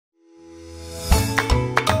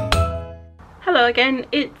Hello again,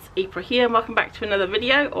 it's April here and welcome back to another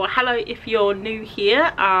video, or hello if you're new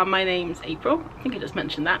here. My name's April, I think I just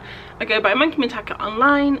mentioned that. I go by monkeymintaka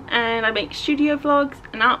online and I make studio vlogs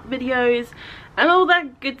and art videos and all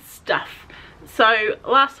that good stuff. So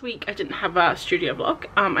last week I didn't have a studio vlog.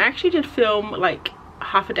 I actually did film like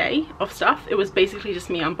half a day of stuff. It was basically just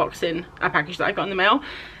me unboxing a package that I got in the mail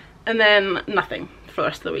and then nothing for the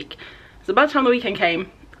rest of the week. So by the time the weekend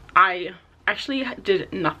came, I actually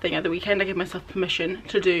did nothing at the weekend. I gave myself permission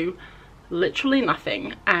to do literally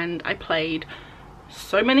nothing and I played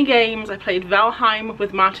so many games. I played Valheim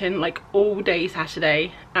with Martin like all day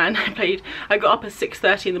Saturday, and I got up at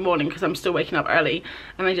 6:30 in the morning because I'm still waking up early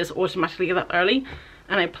and I just automatically get up early,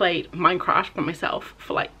 and I played Minecraft by myself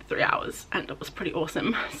for like 3 hours and it was pretty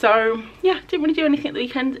awesome. So yeah, didn't really do anything at the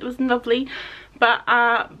weekend. It was lovely, but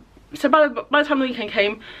so by the time the weekend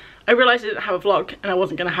came, I realised I didn't have a vlog and I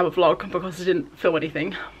wasn't going to have a vlog because I didn't film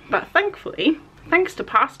anything. But thankfully, thanks to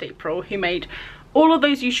past April who made all of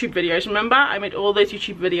those YouTube videos. Remember, I made all those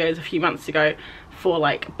YouTube videos a few months ago for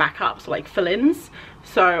like backups, like fill-ins.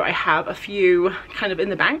 So I have a few kind of in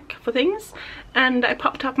the bank for things. And I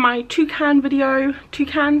popped up my toucan video,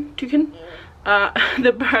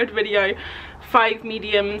 the bird video, 5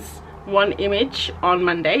 mediums, 1 image on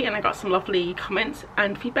Monday, and I got some lovely comments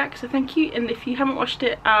and feedback, so thank you. And if you haven't watched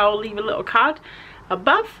it, I'll leave a little card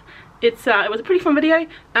above. It was a pretty fun video,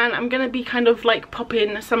 and I'm gonna be kind of like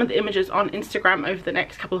popping some of the images on Instagram over the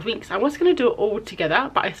next couple of weeks. I was gonna do it all together,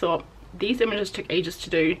 but I thought these images took ages to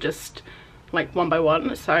do, just like one by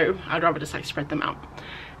one, so I'd rather just like spread them out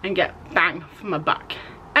and get bang for my buck.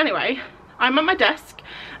 Anyway, I'm at my desk.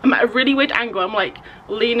 I'm at a really weird angle. I'm like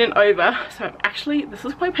leaning over, so actually this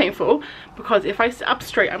is quite painful because if I sit up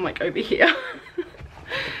straight I'm like over here.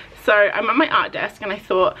 So I'm at my art desk and I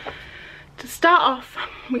thought to start off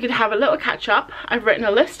we could have a little catch up. I've written a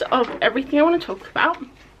list of everything I want to talk about.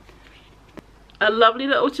 A lovely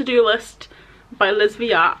little to-do list by Liz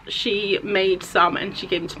V Art. She made some and she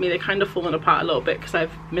gave them to me. They're kind of fallen apart a little bit because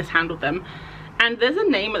I've mishandled them. And there's a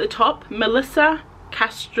name at the top, Melissa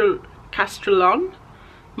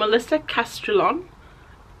Melissa Castrillon.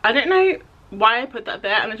 I don't know why I put that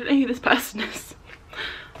there and I don't know who this person is.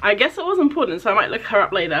 I guess it was important, so I might look her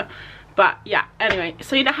up later. But yeah, anyway,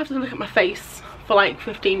 so you don't have to look at my face for like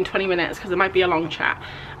 15-20 minutes because it might be a long chat.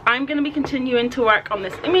 I'm going to be continuing to work on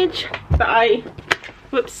this image that I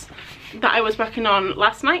was working on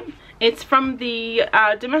last night. It's from the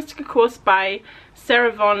Domestika course by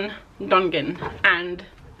Sarah Von Dongen, and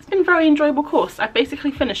it's been a very enjoyable course. I've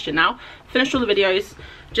basically finished it now, finished all the videos,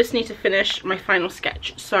 just need to finish my final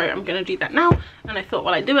sketch. So I'm going to do that now, and I thought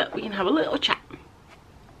while I do it we can have a little chat.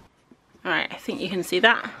 Alright, I think you can see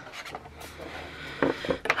that.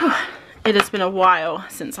 It has been a while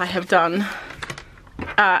since I have done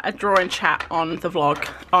a drawing chat on the vlog,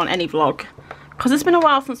 on any vlog, because it's been a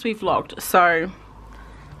while since we've vlogged, so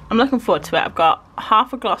I'm looking forward to it. I've got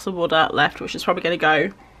half a glass of water left, which is probably going to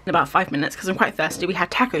go in about 5 minutes because I'm quite thirsty. We had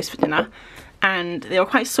tacos for dinner and they were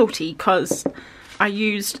quite salty because I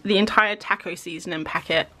used the entire taco seasoning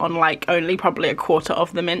packet on like only probably a quarter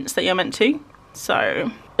of the mince that you're meant to.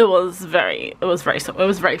 So it was very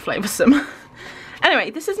flavoursome. Anyway,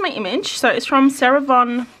 this is my image. So it's from Sarah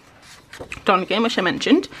Von Dongen, which I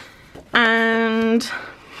mentioned, and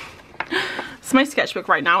it's my sketchbook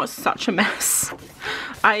right now. It's such a mess.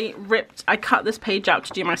 I cut this page out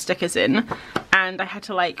to do my stickers in, and I had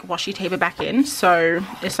to like washi tape it back in, so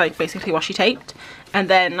it's like basically washi taped. And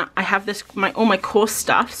then I have this all my course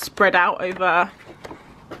stuff spread out over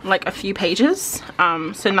like a few pages,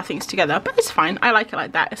 so nothing's together, but it's fine. I like it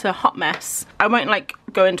like that. It's a hot mess. I won't like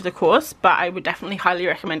go into the course, but I would definitely highly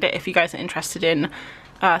recommend it if you guys are interested in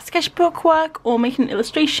sketchbook work or making an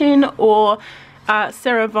illustration, or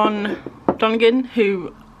Sarah Von Dongen,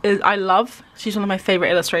 who I love. She's one of my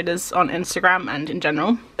favourite illustrators on Instagram and in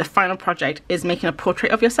general. The final project is making a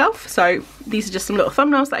portrait of yourself. So these are just some little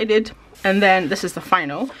thumbnails that I did, and then this is the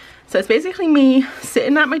final. So it's basically me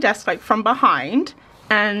sitting at my desk like from behind,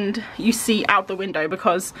 and you see out the window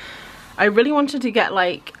because I really wanted to get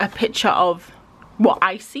like a picture of what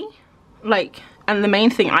I see, like, and the main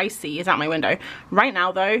thing I see is out my window. Right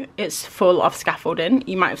now though, it's full of scaffolding.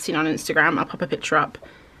 You might have seen on Instagram, I'll pop a picture up.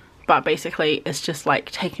 But basically it's just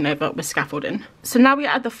like taken over with scaffolding. So now we're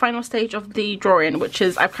at the final stage of the drawing, which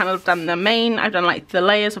is I've kind of done the main, I've done like the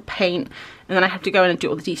layers of paint, and then I have to go in and do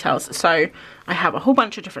all the details. So I have a whole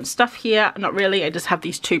bunch of different stuff here. Not really, I just have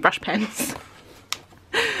these 2 brush pens.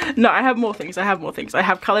 No, I have more things. I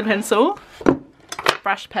have coloured pencil,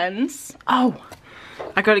 brush pens. Oh,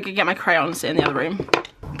 I gotta go get my crayons in the other room.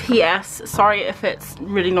 PS, sorry if it's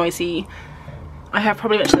really noisy. I have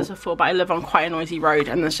probably mentioned this before, but I live on quite a noisy road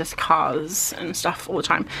and there's just cars and stuff all the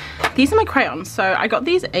time. These are my crayons. So I got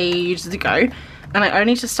these ages ago and I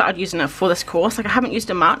only just started using it for this course. Like I haven't used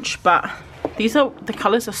it much, but the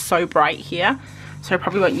colours are so bright here, so I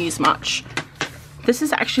probably won't use much. This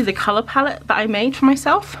is actually the colour palette that I made for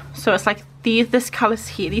myself. So it's like these colours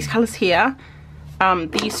here, these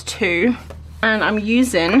two, and I'm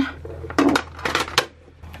using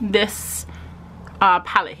this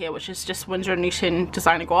palette here, which is just Winsor & Newton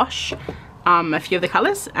designer gouache, a few of the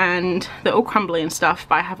colours, and they're all crumbly and stuff,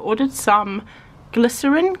 but I have ordered some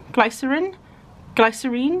glycerin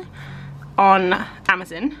on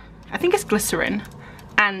Amazon. I think it's glycerin,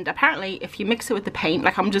 and apparently if you mix it with the paint,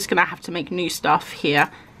 like I'm just gonna have to make new stuff here,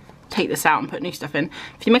 take this out and put new stuff in.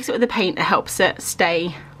 If you mix it with the paint, it helps it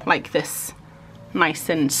stay like this, nice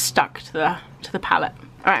and stuck to the palette.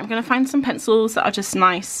 Alright, I'm gonna find some pencils that are just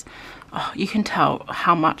nice. Oh, you can tell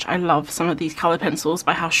how much I love some of these colour pencils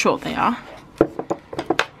by how short they are.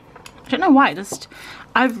 I don't know why,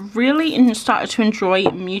 I've really started to enjoy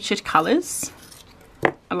muted colours.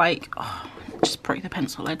 Like, oh, just broke the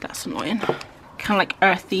pencil lid, that's annoying. Kind of like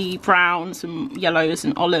earthy browns and yellows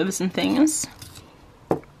and olives and things.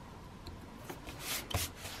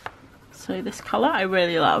 So this colour I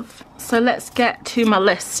really love. So let's get to my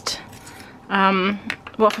list.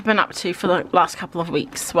 What I've been up to for the last couple of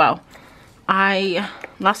weeks. Well,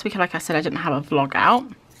 last week, like I said, I didn't have a vlog out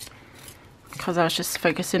because I was just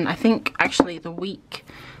focusing. I think actually the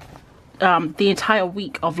entire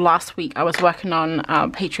week of last week I was working on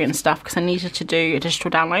Patreon stuff because I needed to do a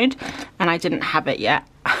digital download and I didn't have it yet.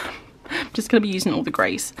 I'm just gonna be using all the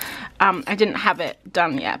greys. I didn't have it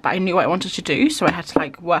done yet, but I knew what I wanted to do, so I had to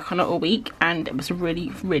like work on it all week, and it was a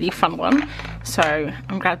really, really fun one. So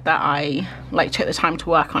I'm glad that I like took the time to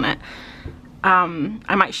work on it.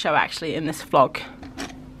 I might show actually in this vlog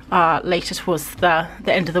later towards the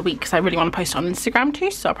end of the week, because I really want to post it on Instagram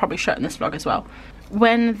too, so I'll probably show it in this vlog as well.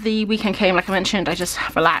 When the weekend came, like I mentioned, I just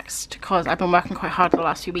relaxed because I've been working quite hard the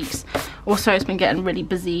last few weeks. Also, it's been getting really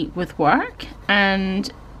busy with work, and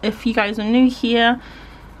if you guys are new here,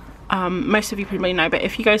 most of you probably know, but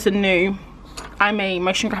if you guys are new, I'm a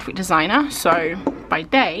motion graphic designer. So by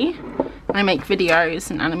day I make videos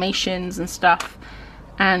and animations and stuff,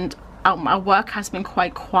 and my work has been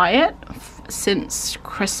quite quiet since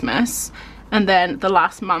Christmas, and then the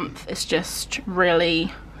last month it's just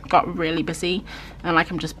really got really busy, and like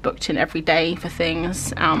I'm just booked in every day for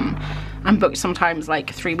things. I'm booked sometimes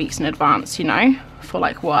like 3 weeks in advance, you know, for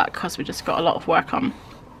like work, because we just got a lot of work on.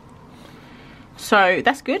 So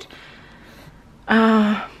that's good.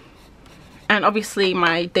 And obviously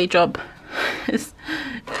my day job is,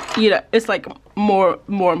 you know, it's like more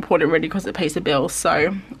important really, because it pays the bills.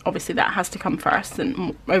 So obviously that has to come first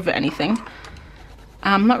and over anything.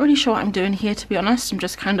 I'm not really sure what I'm doing here, to be honest. I'm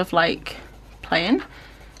just kind of like playing,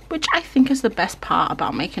 which I think is the best part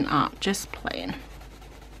about making art, just playing.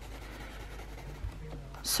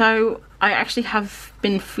 So I actually have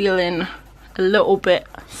been feeling a little bit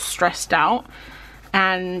stressed out,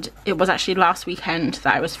 and it was actually last weekend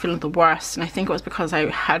that I was feeling the worst, and I think it was because I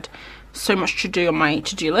had so much to do on my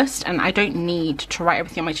to-do list, and I don't need to write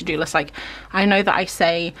everything on my to-do list. Like, I know that I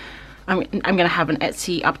say I'm gonna have an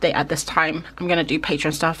Etsy update at this time, I'm gonna do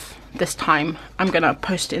Patreon stuff this time, I'm gonna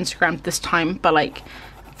post to Instagram this time, but like,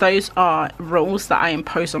 those are rules that I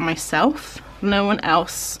impose on myself. No one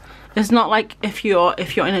else. It's not like if you're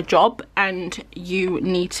in a job and you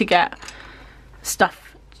need to get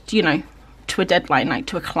stuff, you know, to a deadline, like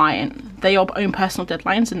to a client. They all own personal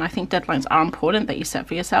deadlines, and I think deadlines are important that you set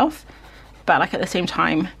for yourself, but like at the same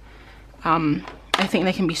time, I think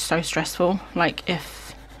they can be so stressful, like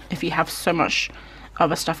if you have so much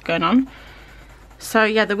other stuff going on. So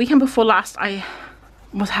yeah, the weekend before last I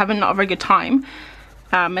was having not a very good time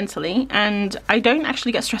mentally, and I don't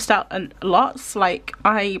actually get stressed out a lot. So, like,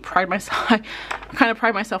 I kind of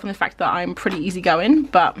pride myself in the fact that I'm pretty easygoing,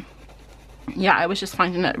 but yeah, I was just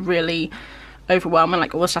finding it really overwhelming,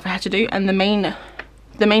 like all the stuff I had to do. And the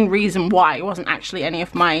main reason why it wasn't actually any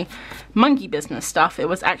of my monkey business stuff, it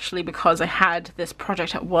was actually because I had this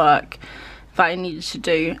project at work that I needed to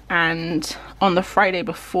do, and on the Friday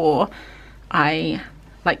before, I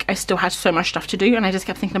still had so much stuff to do, and I just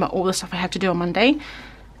kept thinking about all the stuff I had to do on Monday,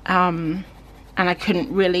 and I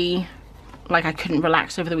couldn't really, like, I couldn't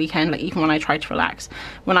relax over the weekend. Like, even when I tried to relax,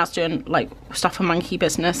 when I was doing like stuff for monkey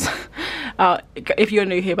business, if you're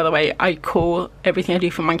new here, by the way, I call everything I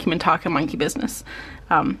do for monkeymintaka monkey business.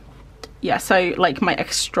 Yeah, so like my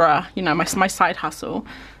extra, you know, my side hustle,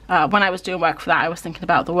 when I was doing work for that, I was thinking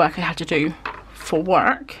about the work I had to do for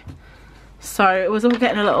work. So it was all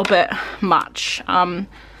getting a little bit much.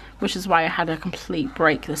 which is why I had a complete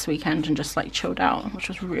break this weekend and just like chilled out, which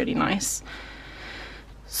was really nice.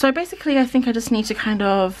 So basically I think I just need to kind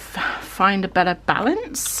of find a better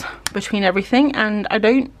balance between everything. And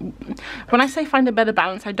when I say find a better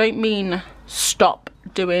balance, I don't mean stop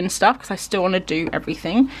doing stuff, because I still want to do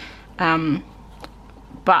everything,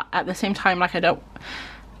 but at the same time, like,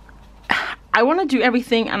 I want to do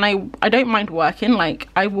everything, and I don't mind working. Like,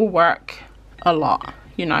 I will work a lot,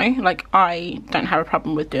 you know, like I don't have a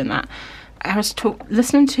problem with doing that. I was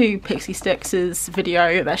listening to Pixie Stix's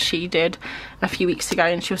video that she did a few weeks ago,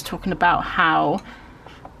 and she was talking about how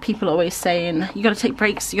people are always saying, you gotta take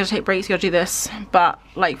breaks, you gotta take breaks, you gotta do this. But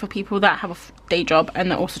like, for people that have a day job and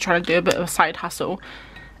they're also trying to do a bit of a side hustle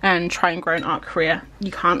and try and grow an art career,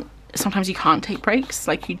 sometimes you can't take breaks.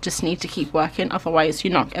 Like, you just need to keep working, otherwise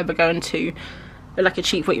you're not ever going to like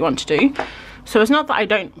achieve what you want to do. So it's not that I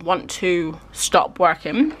don't want to stop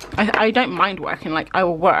working. I don't mind working. Like, I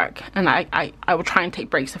will work, and I will try and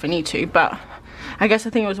take breaks if I need to. But I guess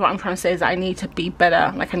the thing is, what I'm trying to say is that I need to be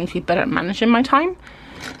better. Like, I need to be better at managing my time,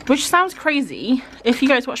 which sounds crazy. If you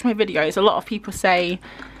guys watch my videos, a lot of people say,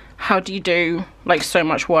 how do you do like so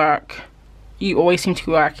much work? You always seem to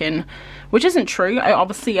be working, which isn't true. I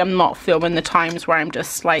obviously am not filming the times where I'm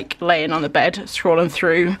just like laying on the bed scrolling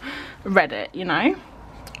through Reddit, you know.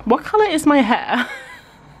 What color is my hair?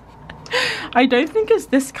 I don't think it's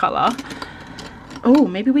this color. Oh,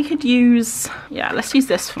 maybe we could use, yeah, let's use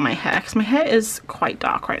this for my hair, because my hair is quite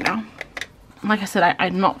dark right now. Like I said,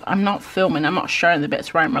 I'm not filming, I'm not showing the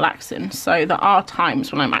bits where I'm relaxing. So there are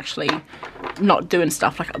times when I'm actually not doing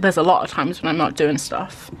stuff. Like, there's a lot of times when I'm not doing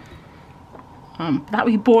stuff. That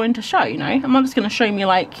would be boring to show, you know. I'm not just going to show me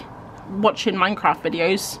like watching Minecraft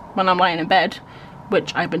videos when I'm lying in bed,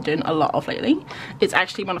 which I've been doing a lot of lately. It's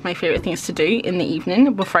actually one of my favourite things to do in the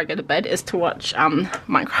evening before I go to bed, is to watch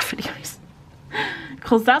Minecraft videos,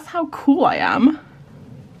 because that's how cool I am.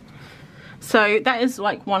 So that is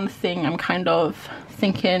like one thing I'm kind of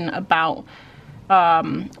thinking about,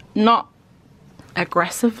 not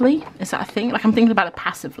aggressively, is that a thing? Like, I'm thinking about it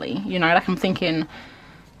passively, you know, like I'm thinking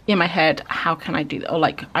in my head, how can I do that, or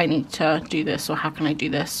like, I need to do this, or how can I do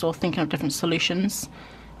this, or thinking of different solutions.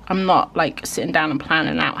 I'm not like sitting down and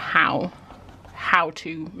planning out how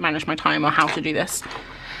to manage my time or how to do this,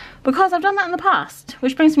 because I've done that in the past.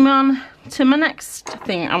 Which brings me on to my next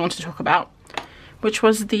thing I want to talk about, which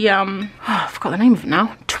was the I forgot the name of it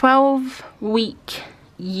now, 12-week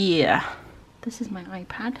year. This is my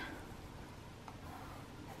iPad,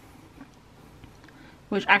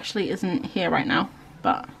 which actually isn't here right now,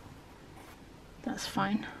 but that's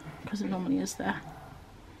fine because it normally is there.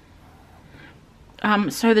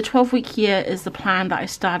 So the 12-week year is the plan that I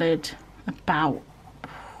started about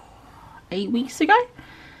 8 weeks ago,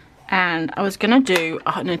 and I was gonna do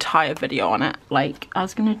an entire video on it. Like, I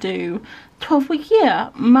was gonna do 12-week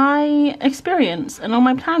year, my experience and all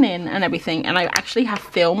my planning and everything, and I actually have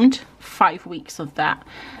filmed 5 weeks of that,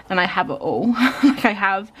 and I have it all. Like, I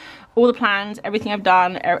have all the plans, everything I've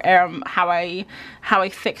done, how I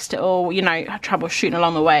fixed it all, you know, troubleshooting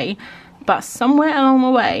along the way. But somewhere along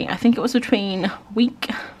the way, I think it was between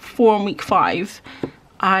week 4 and week 5,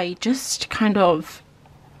 I just kind of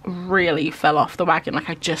really fell off the wagon.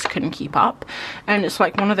 Like, I just couldn't keep up, and it's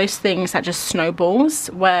like one of those things that just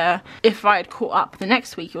snowballs, where if I had caught up the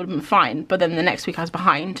next week it would have been fine, but then the next week I was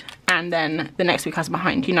behind, and then the next week I was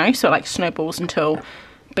behind, you know. So it like snowballs until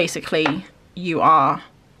basically you are,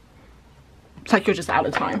 it's like you're just out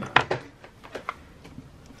of time.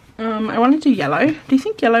 I want to do yellow. Do you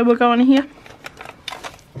think yellow will go on here?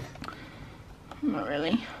 Not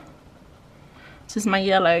really. This is my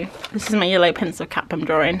yellow pencil cap I'm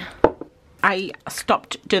drawing. I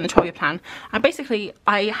stopped doing the 12-year plan.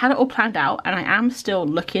 I had it all planned out, and I am still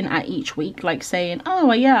looking at each week, like saying, oh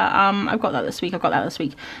well, yeah, I've got that this week, I've got that this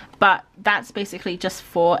week. But that's basically just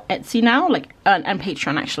for Etsy now, like, and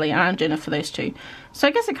Patreon actually, and I'm doing it for those two. So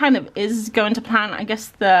I guess it kind of is going to plan. I guess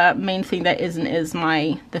the main thing that isn't is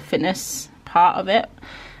the fitness part of it,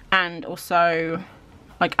 and also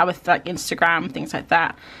like other like Instagram, things like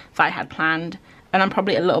that I had planned. And I'm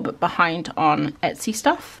probably a little bit behind on Etsy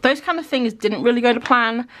stuff. Those kind of things didn't really go to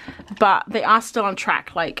plan, but they are still on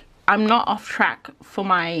track. Like, I'm not off track for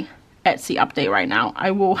my Etsy update right now.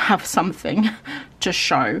 I will have something to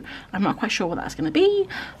show. I'm not quite sure what that's gonna be,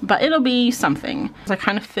 but it'll be something. I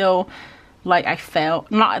kind of feel like I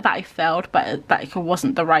failed. Not that I failed, but that it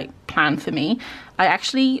wasn't the right plan for me. I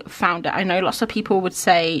actually found it. I know lots of people would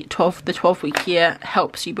say the 12-week year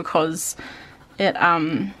helps you because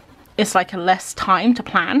it's like a less time to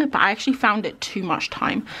plan, but I actually found it too much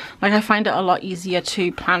time. Like, I find it a lot easier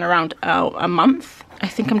to plan around a month, I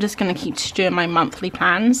think I'm just going to keep doing my monthly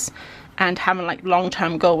plans and having like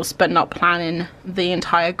long-term goals, but not planning the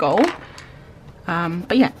entire goal.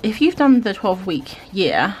 But yeah, if you've done the 12-week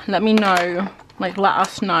year, let me know, like let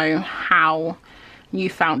us know how you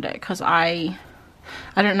found it, because I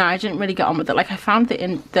don't know, I didn't really get on with it. Like I found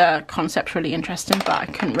the concept really interesting, but I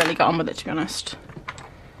couldn't really get on with it, to be honest.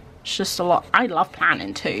 It's just a lot. I love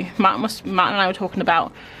planning too. Martin and I were talking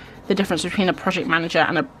about the difference between a project manager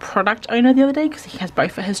and a product owner the other day, because he has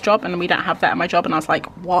both at his job and we don't have that at my job, and I was like,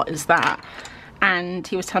 what is that? And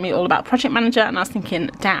he was telling me all about project manager, and I was thinking,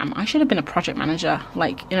 damn, I should have been a project manager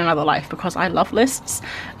like in another life, because I love lists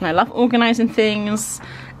and I love organizing things.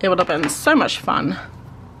 It would have been so much fun.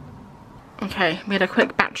 Okay, we had a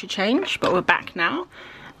quick battery change, but we're back now.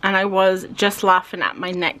 And I was just laughing at my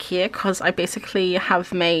neck here, because I basically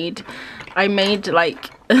made like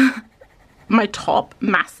my top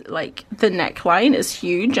like the neckline is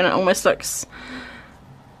huge, and it almost looks,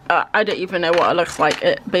 I don't even know what it looks like.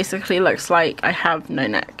 It basically looks like I have no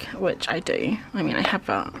neck, which I do. I mean, I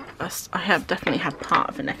definitely have part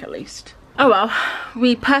of a neck at least. Oh well,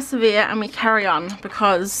 we persevere and we carry on,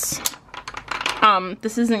 because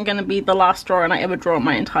this isn't going to be the last drawing I ever draw in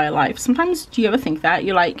my entire life. Sometimes, do you ever think that?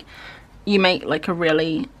 You make like a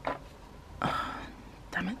really... Oh,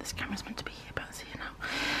 damn it, this camera's meant to be here, but it's here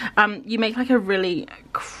now. You make like a really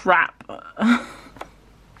crap...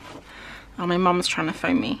 Oh, my mum's trying to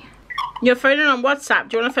phone me. You're phoning on WhatsApp.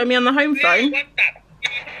 Do you want to phone me on the home phone?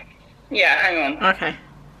 Yeah, hang on. Okay.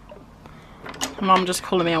 Mum just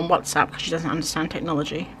calling me on WhatsApp because she doesn't understand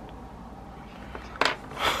technology.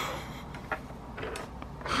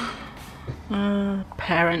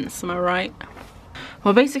 Parents, am I right?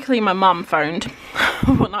 Well, basically my mum phoned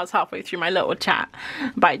when I was halfway through my little chat,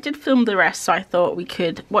 but I did film the rest, so I thought we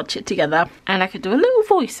could watch it together and I could do a little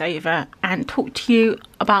voiceover and talk to you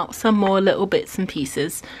about some more little bits and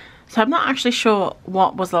pieces. So I'm not actually sure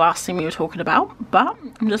what was the last thing we were talking about, but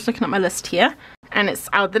I'm just looking at my list here, and it's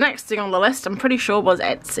the next thing on the list, I'm pretty sure, was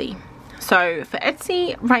Etsy. So for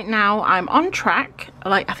Etsy right now, I'm on track.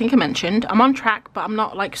 Like I think I mentioned, I'm on track, but I'm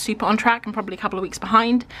not like super on track. I'm probably a couple of weeks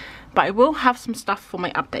behind, but I will have some stuff for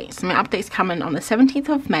my updates. My update's coming on the 17th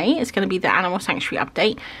of May. It's going to be the Animal Sanctuary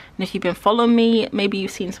update. And if you've been following me, maybe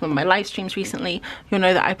you've seen some of my live streams recently, you'll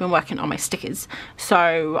know that I've been working on my stickers.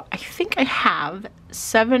 So I think I have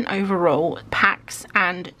 7 overall packs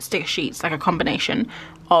and sticker sheets, like a combination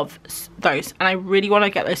of those, and I really want to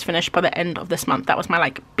get those finished by the end of this month. That was my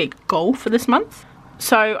like big goal for this month.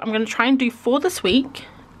 So I'm going to try and do 4 this week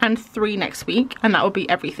and 3 next week, and that will be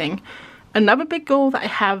everything. Another big goal that I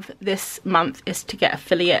have this month is to get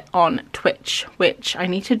affiliate on Twitch, which I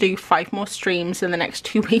need to do 5 more streams in the next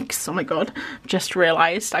 2 weeks. Oh my god, just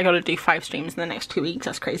realized I got to do 5 streams in the next 2 weeks.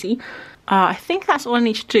 That's crazy. I think that's all I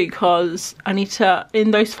need to do, because I need to,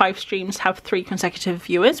 in those 5 streams, have 3 consecutive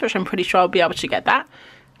viewers, which I'm pretty sure I'll be able to get that,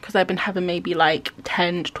 because I've been having maybe like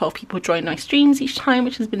 10 to 12 people join my streams each time,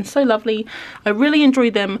 which has been so lovely. I really enjoy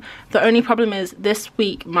them. The only problem is this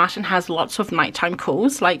week Martin has lots of nighttime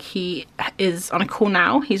calls. Like he is on a call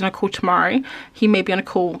now, he's on a call tomorrow, he may be on a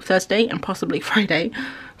call Thursday and possibly Friday.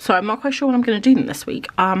 So I'm not quite sure what I'm going to do this week.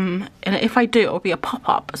 And if I do, it'll be a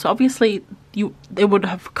pop-up. So obviously it would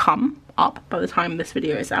have come up by the time this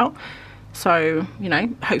video is out. So, you know,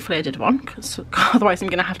 hopefully I did one, because otherwise I'm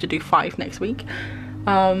going to have to do 5 next week.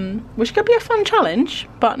 Which could be a fun challenge,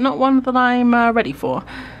 but not one that I'm ready for.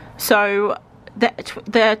 So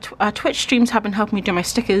the Twitch streams have been helping me do my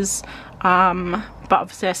stickers, but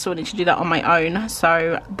obviously I still need to do that on my own.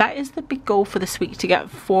 So that is the big goal for this week, to get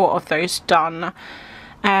 4 of those done.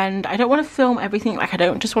 And I don't want to film everything, like I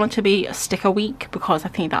don't just want it to be a sticker week, because I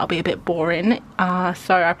think that'll be a bit boring.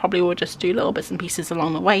 So I probably will just do little bits and pieces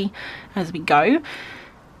along the way as we go.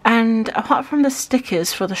 And apart from the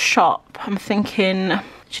stickers for the shop, I'm thinking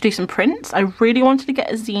to do some prints. I really wanted to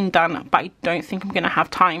get a zine done, but I don't think I'm going to have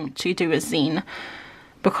time to do a zine,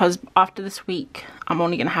 because after this week I'm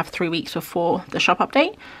only going to have 3 weeks before the shop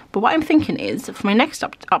update. But what I'm thinking is, for my next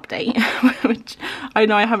update, which I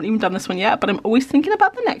know I haven't even done this one yet, but I'm always thinking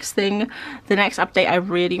about the next thing. The next update, I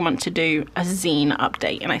really want to do a zine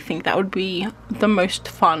update, and I think that would be the most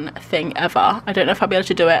fun thing ever. I don't know if I'll be able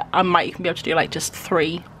to do it. I might even be able to do like just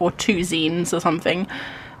 3 or 2 zines or something.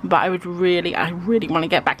 But I really want to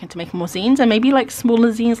get back into making more zines, and maybe like smaller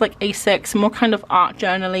zines like A6, more kind of art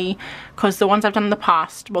journal-y, because the ones I've done in the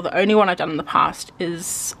past, well, the only one I've done in the past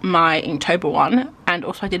is my Inktober one, and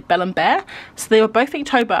also I did Belle and Bear. So they were both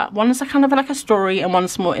Inktober. One is a kind of like a story, and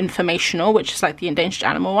one's more informational, which is like the endangered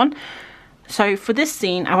animal one. So for this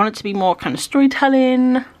zine, I want it to be more kind of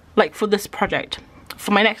storytelling, like for this project.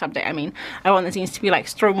 for my next update, I mean, I want the zines to be like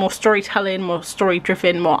more storytelling, more story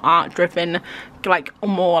driven, more art driven, like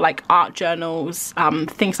more like art journals,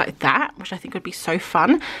 things like that, which I think would be so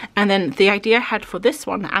fun. And then the idea I had for this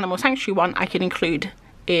one, the Animal Sanctuary one, I can include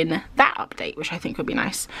in that update, which I think would be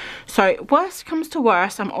nice. So worst comes to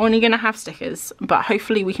worst, I'm only gonna have stickers, but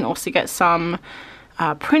hopefully we can also get some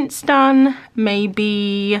prints done,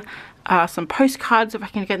 maybe some postcards if I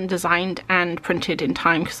can get them designed and printed in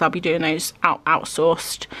time, because I'll be doing those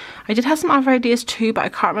outsourced. I did have some other ideas too, but I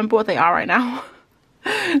can't remember what they are right now.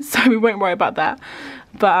 So we won't worry about that.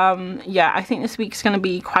 But yeah, I think this week's going to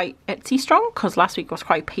be quite Etsy strong, because last week was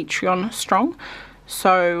quite Patreon strong.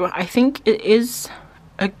 So I think it is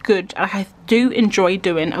a good, I do enjoy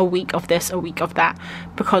doing a week of this, a week of that,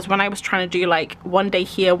 because when I was trying to do like one day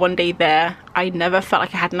here, one day there, I never felt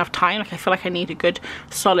like I had enough time. Like I feel like I need a good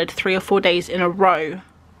solid 3 or 4 days in a row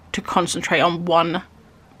to concentrate on one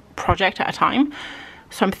project at a time.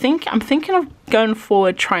 So I'm thinking of going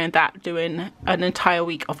forward, trying that, doing an entire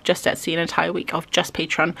week of just Etsy, an entire week of just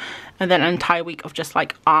Patreon, and then an entire week of just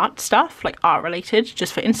like art stuff, like art related,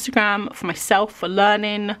 just for Instagram, for myself, for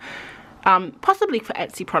learning, possibly for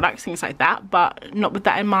Etsy products, things like that, but not with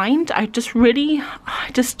that in mind. I just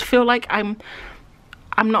feel like I'm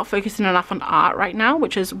not focusing enough on art right now,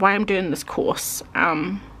 which is why I'm doing this course,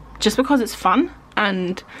 just because it's fun.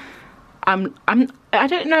 And I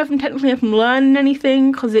don't know if I'm technically learning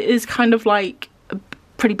anything, because it is kind of like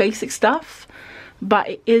pretty basic stuff, but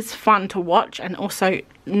it is fun to watch, and also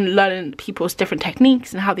learning people's different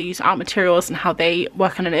techniques and how they use art materials and how they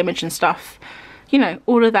work on an image and stuff. You know,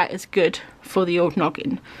 all of that is good for the old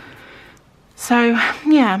noggin. So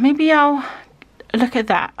yeah, maybe I'll look at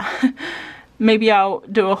that. Maybe I'll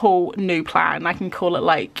do a whole new plan. I can call it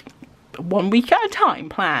like 1 week at a time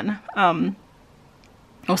plan,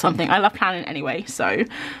 or something. I love planning anyway, so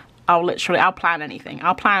I'll plan anything.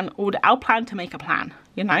 I'll plan to make a plan,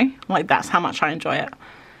 you know, like that's how much I enjoy it.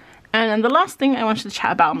 And then the last thing I wanted to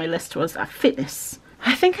chat about on my list was fitness.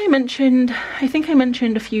 I think I mentioned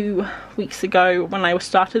a few weeks ago when I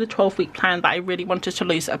started the 12-week plan that I really wanted to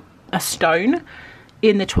lose a stone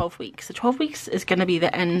in the 12 weeks. The 12 weeks is going to be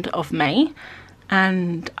the end of May,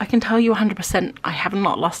 and I can tell you 100% I have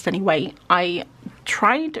not lost any weight. I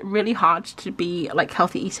tried really hard to be like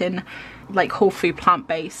healthy eating, like whole food,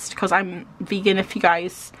 plant-based, because I'm vegan. If you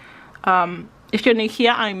guys if you're new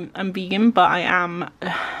here, I'm vegan, but I am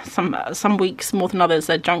some weeks more than others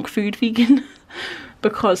are junk food vegan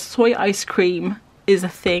because soy ice cream is a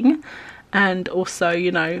thing, and also,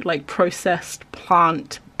 you know, like processed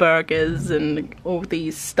plant burgers and all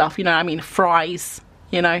these stuff, you know, I mean fries,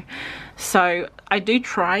 you know. So I do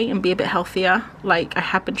try and be a bit healthier. Like I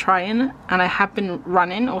have been trying, and I have been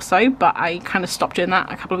running also, but I kind of stopped doing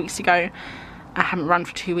that a couple of weeks ago. I haven't run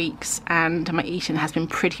for 2 weeks, and my eating has been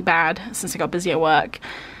pretty bad since I got busy at work.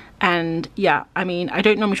 And yeah, I mean, I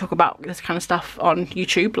don't normally talk about this kind of stuff on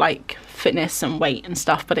YouTube, like fitness and weight and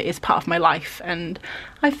stuff, but it is part of my life, and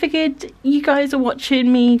I figured you guys are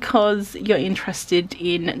watching me because you're interested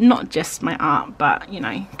in not just my art, but, you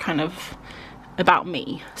know, kind of about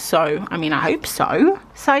me. So I mean, I hope so.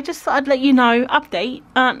 So I just thought I'd let you know, update,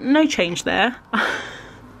 no change there.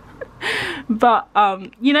 But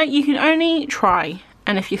you know, you can only try,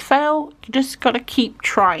 and if you fail, you just gotta keep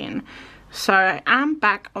trying. So I am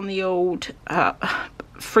back on the old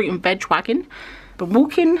fruit and veg wagon. Been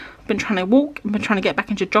walking, been trying to walk, been trying to get back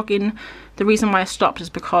into jogging. The reason why I stopped is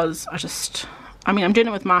because I mean, I'm doing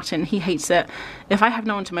it with Martin, he hates it. If I have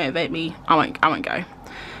no one to motivate me, I won't go.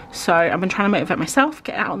 So I've been trying to motivate myself,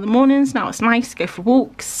 get out in the mornings. Now it's nice, go for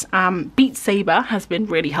walks. Beat Saber has been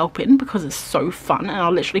really helping because it's so fun, and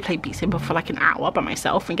I'll literally play Beat Saber for like an hour by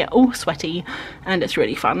myself and get all sweaty, and it's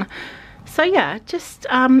really fun. So yeah, just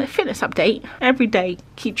fitness update. Every day,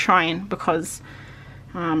 keep trying, because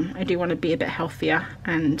I do want to be a bit healthier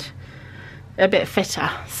and a bit fitter.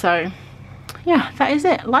 So yeah, that is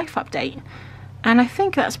it, life update. And I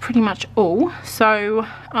think that's pretty much all. So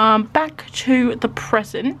back to the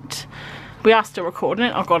present. We are still recording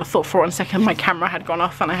it. Oh god, I thought for 1 second my camera had gone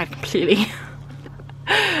off and I had completely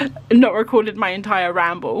not recorded my entire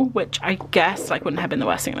ramble, which I guess like wouldn't have been the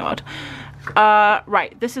worst thing in the world.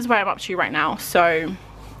 Right, this is where I'm up to right now. So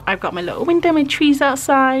I've got my little window, my trees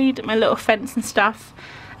outside, my little fence and stuff,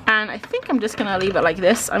 and I think I'm just gonna leave it like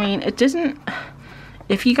this. I mean, it doesn't,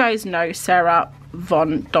 if you guys know Sarah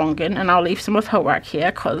Von Dongen, and I'll leave some of her work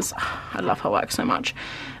here because I love her work so much.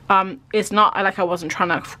 It's not like I wasn't trying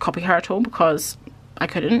to copy her at all, because I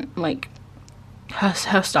couldn't. Like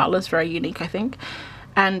her style is very unique, I think,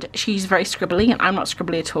 and she's very scribbly, and I'm not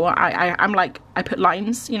scribbly at all. I'm like, I put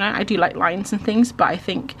lines, you know, I do like lines and things, but I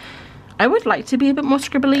think I would like to be a bit more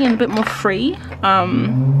scribbly and a bit more free,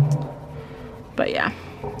 but yeah,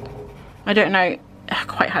 I don't know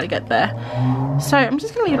quite how to get there. So I'm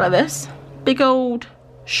just gonna leave it like this. Big old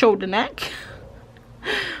shoulder neck,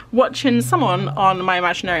 watching someone on my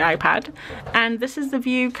imaginary iPad, and this is the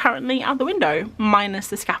view currently out the window minus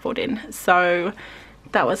the scaffolding. So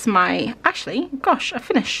that was my, actually, gosh, I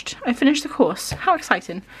finished the course. How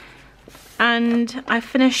exciting. And I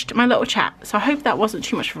finished my little chat, so I hope that wasn't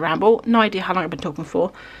too much of a ramble. No idea how long I've been talking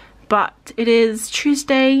for, but it is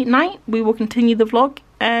Tuesday night. We will continue the vlog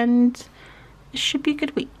and it should be a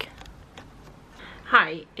good week.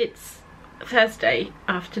 Hi, it's Thursday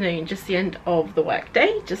afternoon, just the end of the work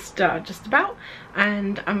day, just about,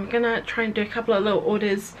 and I'm gonna try and do a couple of little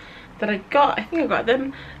orders that I got. I think I got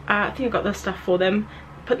them. I think I got the stuff for them,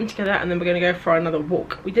 put them together, and then we're gonna go for another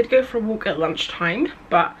walk. We did go for a walk at lunchtime,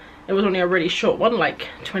 but it was only a really short one, like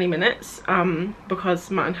 20 minutes, because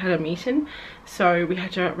Martin had a meeting, so we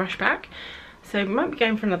had to rush back. So we might be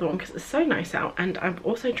going for another one because it's so nice out, and I'm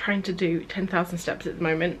also trying to do 10,000 steps at the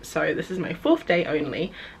moment. So this is my 4th day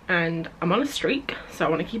only, and I'm on a streak, so I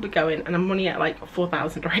want to keep it going, and I'm only at like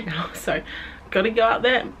 4,000 right now. So gotta go out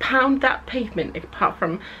there and pound that pavement. Apart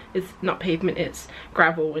from, it's not pavement, it's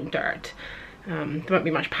gravel and dirt. There won't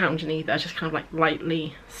be much pounding either, just kind of like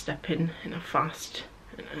lightly stepping in a fast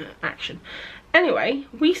action. Anyway,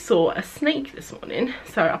 we saw a snake this morning,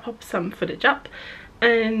 so I'll pop some footage up.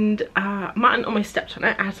 And Martin almost stepped on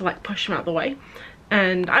it. I had to like push him out of the way,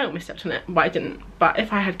 and I almost stepped on it, but I didn't. But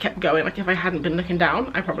if I had kept going, like if I hadn't been looking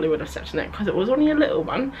down, I probably would have stepped on it, because it was only a little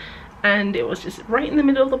one, and it was just right in the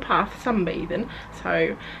middle of the path sunbathing.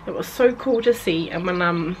 So it was so cool to see. And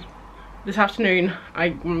when this afternoon,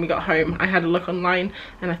 when we got home, I had a look online,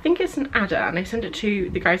 and I think it's an adder, and I sent it to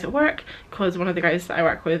the guys at work, because one of the guys that I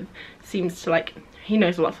work with seems to like, he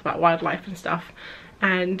knows a lot about wildlife and stuff,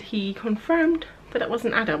 and he confirmed that it was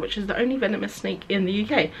an adder, which is the only venomous snake in the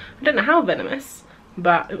UK. I don't know how venomous,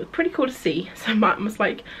 but it was pretty cool to see. So Martin was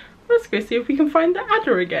like, let's go see if we can find the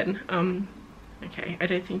adder again. Okay, I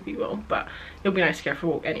don't think we will, but it'll be nice to go for a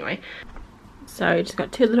walk anyway. So I just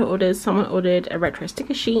got 2 little orders. Someone ordered a retro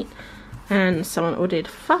sticker sheet, and someone ordered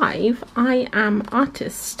 5 I Am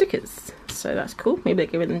Artist stickers. So that's cool. Maybe they're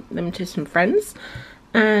giving them to some friends.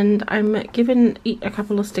 And I'm giving a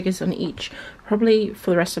couple of stickers on each, probably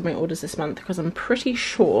for the rest of my orders this month, because I'm pretty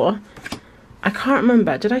sure, I can't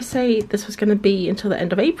remember, did I say this was going to be until the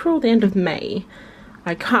end of April, the end of May?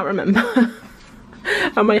 I can't remember.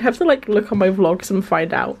 I might have to like look on my vlogs and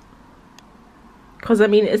find out, because I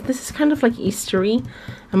mean, this is kind of like Eastery,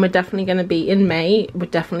 and we're definitely going to be in May. We're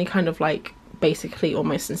definitely kind of like basically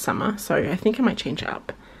almost in summer, so I think I might change it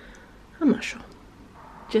up. I'm not sure.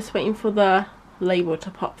 Just waiting for the label to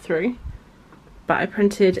pop through, but I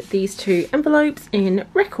printed these 2 envelopes in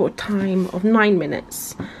record time of 9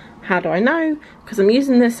 minutes. How do I know? Because I'm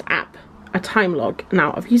using this app, ATimeLog.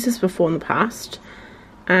 Now I've used this before in the past,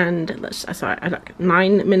 and I like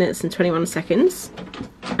 9 minutes and 21 seconds,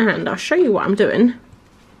 and I'll show you what I'm doing.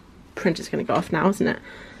 Printer's gonna go off now, isn't it?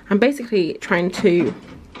 I'm basically trying to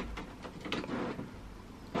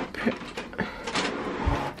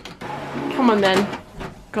come on then.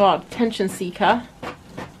 God, attention seeker.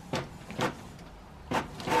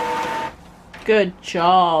 Good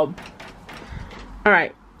job.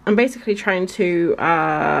 Alright, I'm basically trying to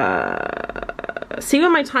see where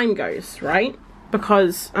my time goes, right?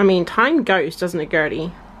 Because, I mean, time goes, doesn't it,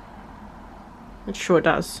 Gertie? It sure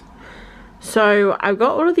does. So, I've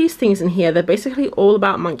got all of these things in here. They're basically all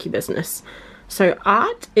about monkey business. So,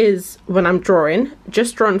 art is when I'm drawing,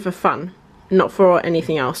 just drawing for fun. Not for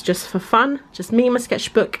anything else, just for fun, just me and my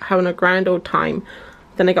sketchbook having a grand old time.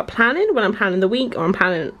 Then I got planning when I'm planning the week, or I'm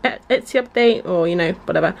planning an Etsy update, or you know,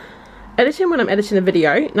 whatever. Editing when I'm editing a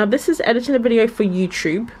video. Now this is editing a video for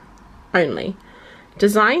YouTube only.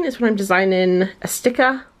 Design is when I'm designing a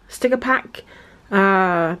sticker pack,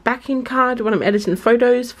 backing card when I'm editing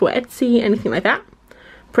photos for Etsy, anything like that.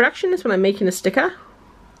 Production is when I'm making a sticker.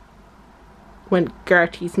 When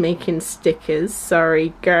Gertie's making stickers,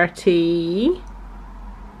 sorry Gertie.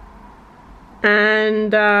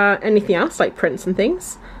 And anything else like prints and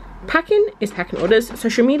things. Packing is packing orders.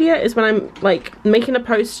 Social media is when I'm like making a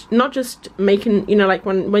post, not just making, you know, like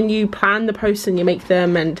when you plan the posts and you make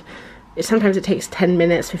them, and sometimes it takes 10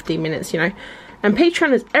 minutes, 15 minutes, you know. And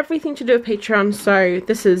Patreon is everything to do with Patreon. So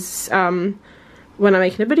this is when I'm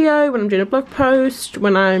making a video, when I'm doing a blog post,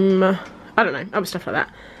 when I'm, I don't know, other stuff like that.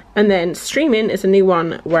 And then streaming is a new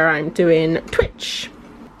one where I'm doing Twitch.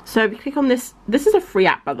 So if you click on this, this is a free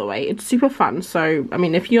app, by the way. It's super fun. So, I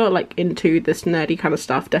mean, if you're like into this nerdy kind of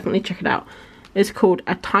stuff, definitely check it out. is called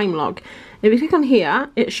a time log. If you click on here,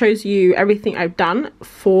 it shows you everything I've done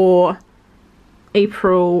for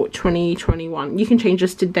April 2021. You can change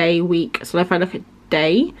this to day, week. So if I look at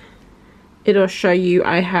day, it'll show you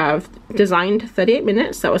I have designed 38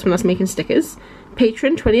 minutes. That was when I was making stickers.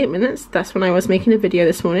 Patreon 28 minutes. That's when I was making a video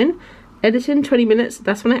this morning. Editing 20 minutes.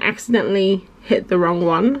 That's when I accidentally hit the wrong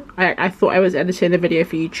one. I thought I was editing a video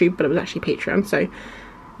for YouTube, but it was actually Patreon. So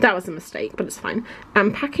that was a mistake, but it's fine.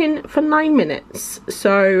 And packing for 9 minutes.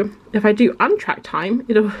 So if I do untracked time,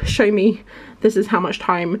 it'll show me this is how much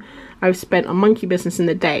time I've spent on monkey business in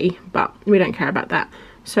the day, but we don't care about that.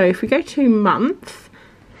 So if we go to month,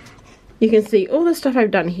 you can see all the stuff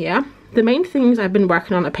I've done here. The main things I've been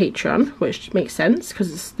working on Patreon, which makes sense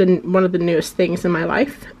because it's one of the newest things in my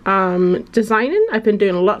life. Designing, I've been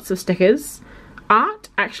doing lots of stickers. Art,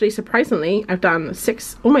 actually, surprisingly, I've done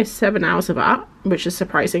almost 7 hours of art, which is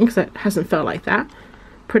surprising because it hasn't felt like that.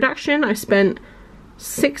 Production, I spent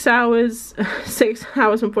 6 hours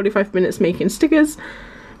and 45 minutes making stickers.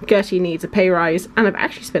 Gertie needs a pay rise, and I've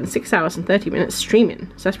actually spent 6 hours and 30 minutes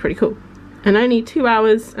streaming, so that's pretty cool. And only 2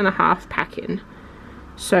 hours and a half packing.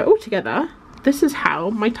 So altogether, this is how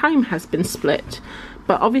my time has been split.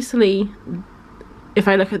 But obviously, if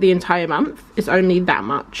I look at the entire month, it's only that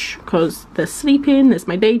much because there's sleeping, there's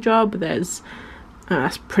my day job, there's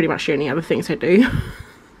that's pretty much the only other things I do.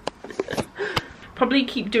 Probably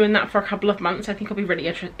keep doing that for a couple of months. I think it'll be really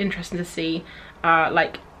interesting to see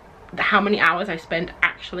like how many hours I spend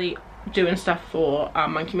actually doing stuff for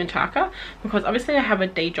monkeymintaka, because obviously I have a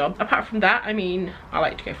day job. Apart from that, I mean, I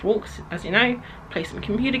like to go for walks, as you know, play some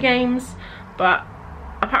computer games, but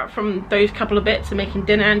apart from those couple of bits and making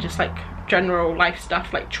dinner and just like general life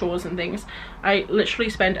stuff like chores and things, I literally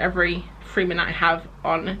spend every free minute I have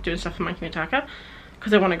on doing stuff for monkeymintaka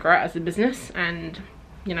because I want to grow it as a business and,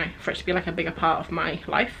 you know, for it to be like a bigger part of my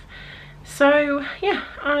life. So yeah,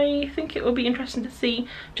 I think it will be interesting to see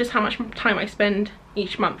just how much time I spend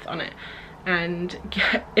each month on it, and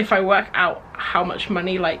if I work out how much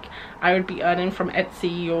money like I would be earning from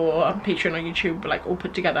Etsy or Patreon or YouTube like all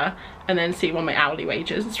put together, and then see what my hourly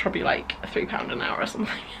wage is. It's probably like £3 an hour or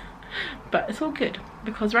something. But it's all good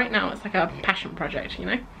because right now it's like a passion project, you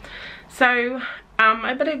know. So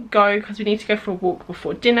I better go because we need to go for a walk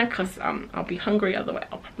before dinner because I'll be hungry, otherwise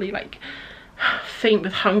I'll probably like faint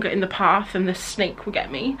with hunger in the path and the snake will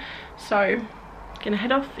get me. So gonna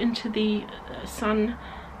head off into the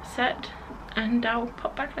sunset and I'll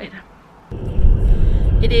pop back later.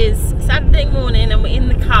 It is Saturday morning and we're in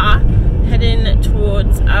the car heading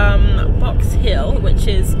towards Box Hill, which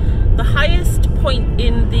is the highest point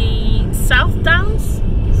in the South Downs.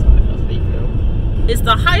 It's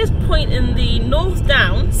the highest point in the North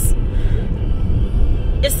Downs.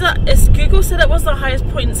 It's Google said it was the highest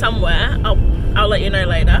point somewhere. I'll let you know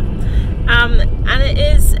later. And it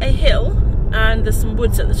is a hill and there's some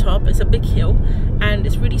woods at the top. It's a big hill and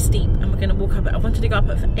it's really steep and we're going to walk up it. I wanted to go up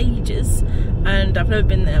it for ages and I've never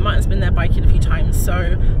been there. Martin's been there biking a few times,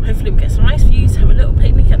 so hopefully we'll get some nice views, have a little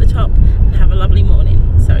picnic at the top and have a lovely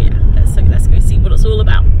morning. So yeah, let's go see what it's all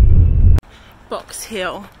about. Box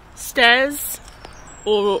Hill. Stairs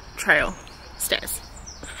or trail? Stairs.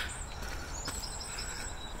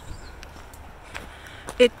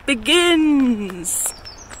 It begins!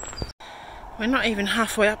 We're not even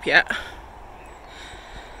halfway up yet.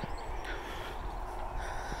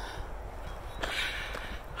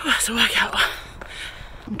 Oh, it's a workout.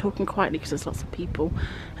 I'm talking quietly because there's lots of people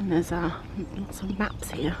and there's lots of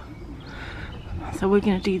maps here. So we're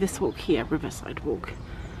going to do this walk here, Riverside Walk.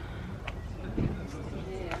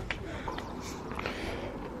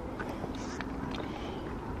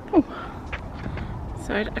 Oh.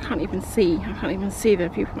 So I can't even see the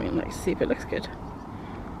viewpoint. Let's see if it looks good.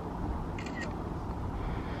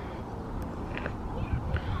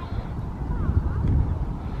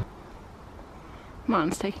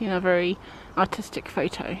 Martin's taking a very artistic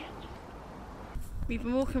photo. We've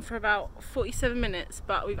been walking for about 47 minutes,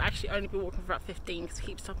 but we've actually only been walking for about 15 because we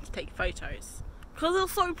keep stopping to take photos. Because they're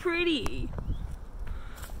so pretty!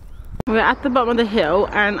 We're at the bottom of the hill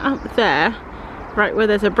and up there, right where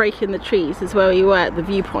there's a break in the trees, is where we were at the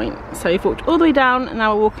viewpoint. So we've walked all the way down and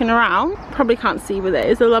now we're walking around. Probably can't see, but there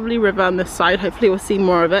is a lovely river on this side. Hopefully we'll see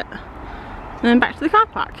more of it. And then back to the car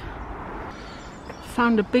park.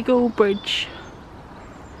 Found a big old bridge.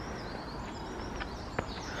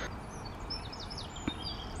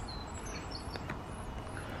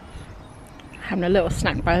 Having a little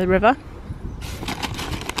snack by the river.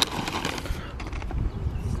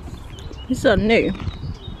 These are new.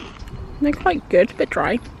 They're quite good, a bit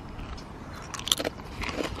dry. You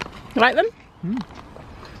like them? Mm.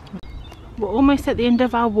 We're almost at the end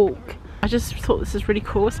of our walk I just thought this is really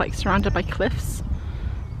cool. It's like surrounded by cliffs.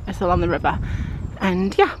 It's along the river.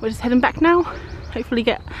 And yeah, we're just heading back now. Hopefully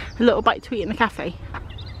get a little bite to eat in the cafe.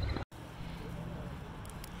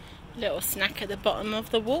 Little snack at the bottom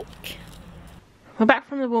of the walk. We're back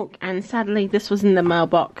from the walk, and sadly this was in the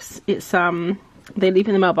mailbox. It's they leave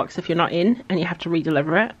in the mailbox if you're not in, and you have to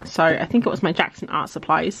redeliver it. So I think it was my Jackson Art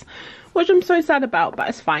Supplies, which I'm so sad about, but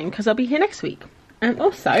it's fine because I'll be here next week. And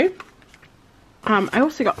also I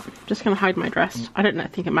also got, just gonna hide my dress. I don't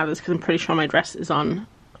think it matters because I'm pretty sure my dress is on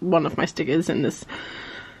one of my stickers in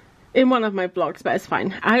one of my vlogs, but it's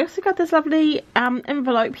fine. I also got this lovely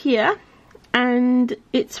envelope here, and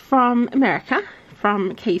it's from America,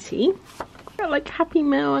 from Katie. Got like Happy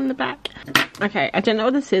Mail on the back. Okay, I don't know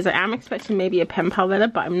what this is. I am expecting maybe a pen pal letter,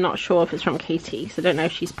 but I'm not sure if it's from Katie, so I don't know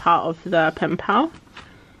if she's part of the pen pal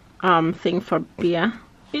thing for beer.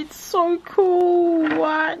 It's so cool.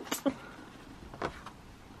 What?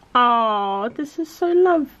 Oh, this is so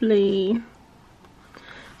lovely.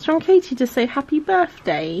 It's from Katie to say happy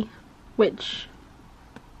birthday, which,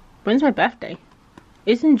 when's my birthday?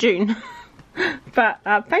 It's in June. But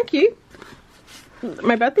thank you.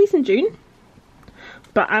 My birthday's in June,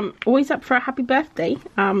 but I'm always up for a happy birthday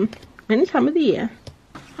any time of the year.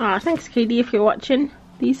 Ah, thanks Katie if you're watching.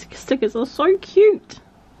 These stickers are so cute.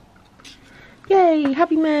 Yay,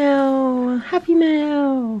 Happy Mail, Happy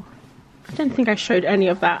Mail. I don't think I showed any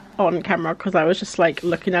of that on camera because I was just like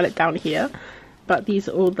looking at it down here, but these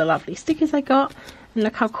are all the lovely stickers I got. And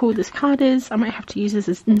look how cool this card is. I might have to use this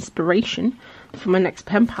as inspiration for my next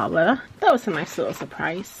pen pal letter. That was a nice little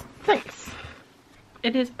surprise. Thanks.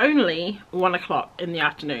 It is only 1 o'clock in the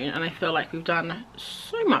afternoon, and I feel like we've done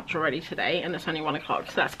so much already today, and it's only 1 o'clock,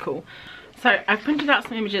 so that's cool. So I printed out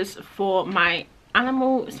some images for my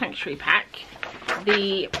Animal Sanctuary pack.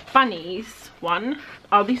 The bunnies one.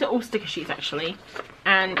 Oh, these are all sticker sheets actually,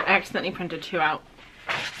 and I accidentally printed 2 out.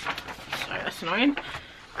 So that's annoying.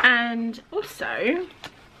 And also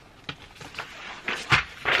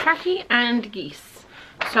Chatty and geese.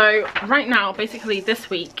 So right now, basically this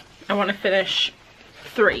week, I want to finish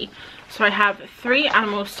 3. So I have 3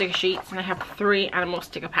 animal sticker sheets and I have 3 animal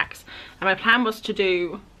sticker packs. And my plan was to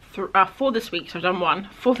do 4 this week, so I've done 1.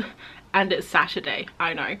 And it's Saturday,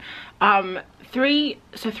 I know. 3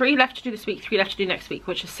 left to do this week, 3 left to do next week,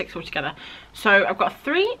 which is 6 altogether. So I've got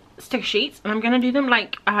 3 sticker sheets, and I'm going to do them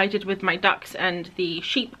like I did with my ducks and the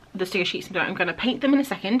sheep, the sticker sheets. I'm going to paint them in a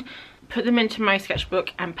second, put them into my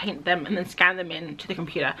sketchbook and paint them, and then scan them in to the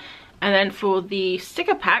computer. And then for the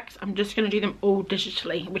sticker packs, I'm just going to do them all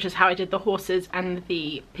digitally, which is how I did the horses and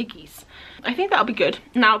the piggies. I think that'll be good.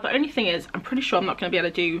 Now, the only thing is, I'm pretty sure I'm not going to be able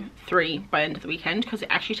to do 3 by the end of the weekend, because it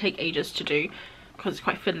actually takes ages to do, because it's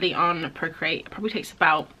quite fiddly on Procreate. It probably takes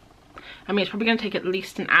about, I mean, it's probably going to take at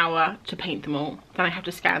least an hour to paint them all. Then I have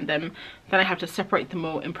to scan them, then I have to separate them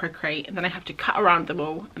all in Procreate, and then I have to cut around them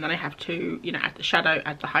all, and then I have to, you know, add the shadow,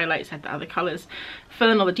 add the highlights, add the other colours,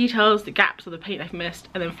 fill in all the details, the gaps of the paint I've missed,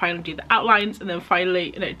 and then finally do the outlines, and then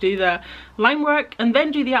finally, you know, do the line work, and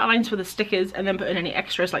then do the outlines for the stickers, and then put in any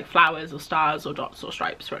extras like flowers or stars or dots or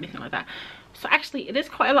stripes or anything like that. So actually it is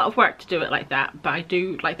quite a lot of work to do it like that, but I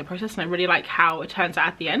do like the process, and I really like how it turns out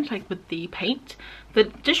at the end, like with the paint. The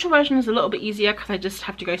digital version is a little bit easier because I just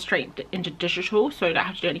have to go straight into digital, so I don't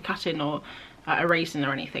have to do any cutting or erasing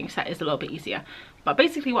or anything, so that is a little bit easier. But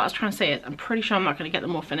basically what I was trying to say is I'm pretty sure I'm not going to get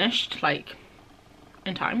them all finished like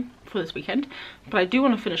in time for this weekend, but I do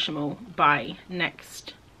want to finish them all by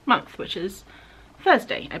next month, which is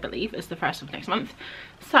Thursday, I believe, is the 1st of next month.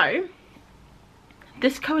 So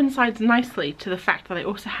this coincides nicely to the fact that I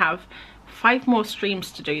also have 5 more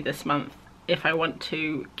streams to do this month if I want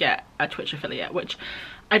to get a Twitch affiliate, which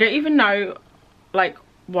I don't even know like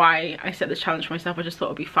why I set this challenge for myself. I just thought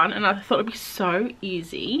it'd be fun, and I thought it'd be so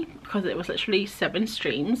easy because it was literally 7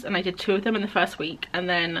 streams, and I did 2 of them in the first week, and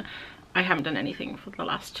then I haven't done anything for the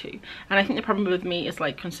last 2. And I think the problem with me is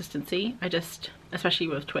like consistency. I just, especially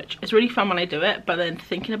with Twitch, it's really fun when I do it, but then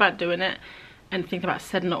thinking about doing it and thinking about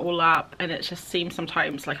setting it all up, and it just seems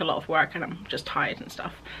sometimes like a lot of work, and I'm just tired and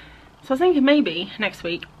stuff. So I was thinking maybe next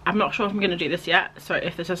week, I'm not sure if I'm going to do this yet, so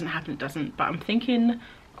if this doesn't happen, it doesn't, but I'm thinking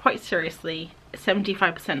quite seriously,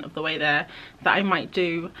 75% of the way there, that I might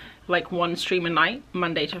do like 1 stream a night,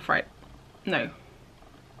 Monday to Friday. No,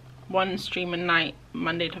 1 stream a night,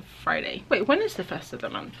 Monday to Friday. Wait, when is the 1st of the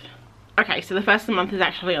month? Okay, so the 1st of the month is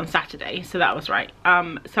actually on Saturday, so that was right.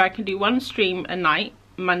 So I can do 1 stream a night,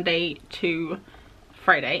 Monday to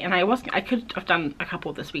Friday, and I could have done a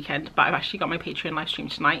couple this weekend, but I've actually got my Patreon live stream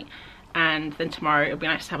tonight, and then tomorrow it'll be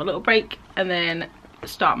nice to have a little break, and then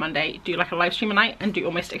start Monday, do like a live stream a night and do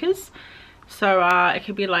all my stickers. So it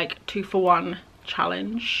could be like 2 for 1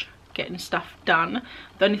 challenge, getting stuff done.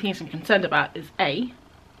 The only things I'm concerned about is A,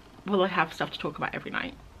 will I have stuff to talk about every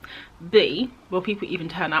night? B, will people even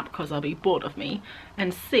turn up because they'll be bored of me?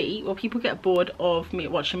 And C, will people get bored of me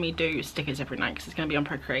watching me do stickers every night, because it's going to be on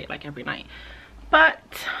Procreate like every night. But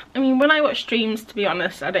I mean, when I watch streams, to be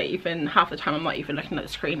honest, I don't even, half the time I'm not even looking at the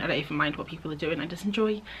screen. I don't even mind what people are doing. I just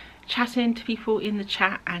enjoy chatting to people in the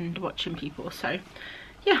chat and watching people. So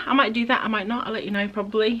yeah, I might do that, I might not. I'll let you know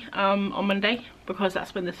probably on Monday, because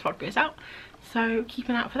that's when this vlog goes out. So keep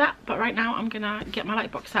an eye out for that. But right now I'm gonna get my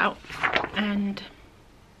light box out and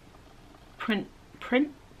print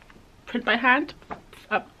by hand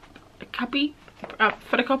a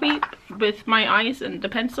photocopy with my eyes and the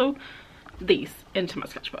pencil these into my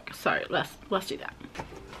sketchbook. So let's do that.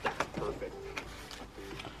 Perfect.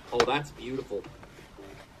 Oh, that's beautiful.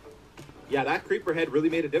 Yeah, that creeper head really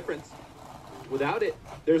made a difference. Without it,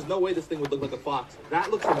 there's no way this thing would look like a fox. That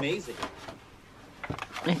looks amazing.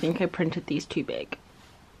 I think I printed these too big.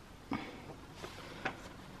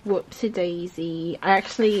 Whoopsie daisy.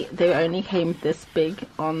 They only came this big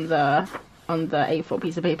on the A4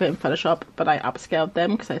 piece of paper in Photoshop, but I upscaled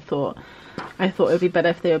them because I thought it would be better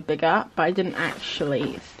if they were bigger, but I didn't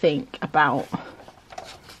actually think about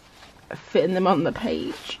fitting them on the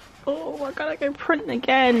page. Oh, I gotta go print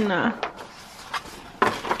again.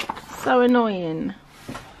 So annoying.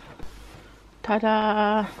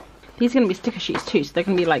 Ta-da! These are going to be sticker sheets too, so they're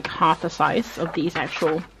going to be like half the size of these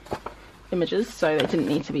actual images, so they didn't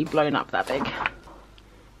need to be blown up that big.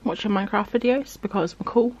 Watching Minecraft videos because I'm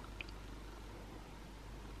cool.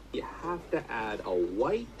 You have to add a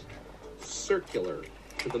white circular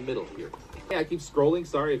to the middle here. Hey, I keep scrolling.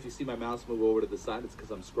 Sorry if you see my mouse move over to the side. It's because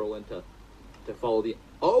I'm scrolling to follow the...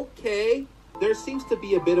 Okay, there seems to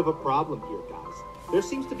be a bit of a problem here, guys. There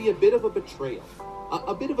seems to be a bit of a betrayal.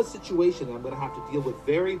 A bit of a situation that I'm going to have to deal with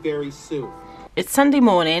very, very soon. It's Sunday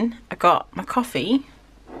morning. I got my coffee.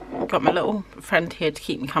 I got my little friend here to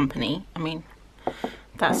keep me company. I mean,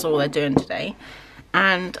 that's all they're doing today.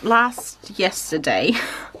 And last yesterday,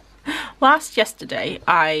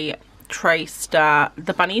 I traced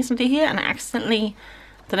the bunnies into here, and I accidentally,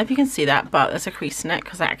 don't know if you can see that, but there's a crease in it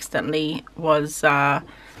because I accidentally was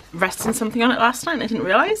resting something on it last night and I didn't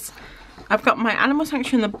realise. I've got my animal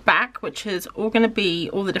sanctuary in the back, which is all going to be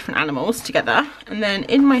all the different animals together. And then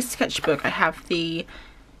in my sketchbook, I have the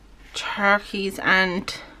turkeys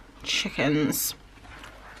and chickens.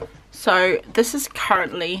 So this is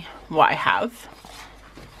currently what I have.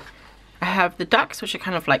 I have the ducks, which are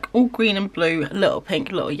kind of like all green and blue, a little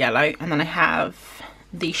pink, a little yellow. And then I have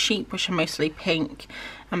the sheep, which are mostly pink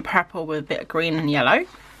and purple with a bit of green and yellow.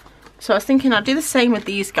 So I was thinking I'll do the same with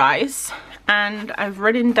these guys. And I've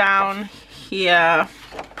written down here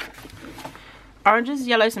oranges,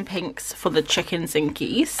 yellows and pinks for the chickens and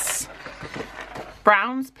geese,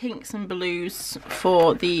 browns, pinks and blues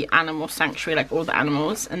for the animal sanctuary, like all the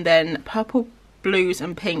animals, and then purple, blues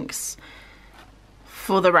and pinks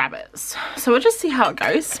for the rabbits. So we'll just see how it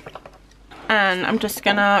goes, and I'm just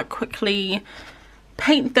gonna quickly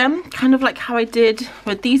paint them kind of like how I did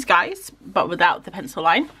with these guys but without the pencil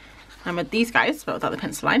line, and with these guys but without the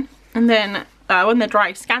pencil line. And then when they're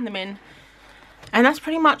dry, scan them in. And that's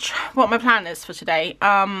pretty much what my plan is for today.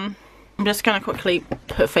 I'm just going to quickly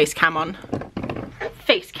put face cam on.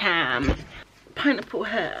 Face cam. Pineapple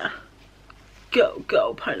hair. Go,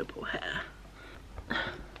 go, pineapple hair.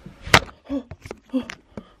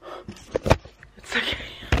 It's okay.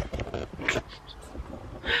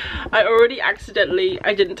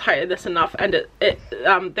 I didn't tighten this enough, and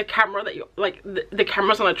the camera that you like, the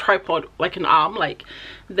camera's on a tripod like an arm like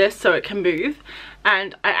this so it can move,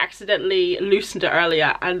 and I accidentally loosened it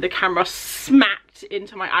earlier and the camera smacked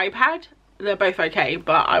into my iPad. They're both okay,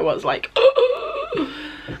 but I was like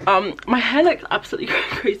my hair looks absolutely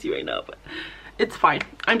crazy right now, but it's fine.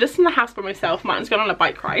 I'm just in the house by myself. Martin's gone on a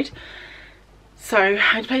bike ride, so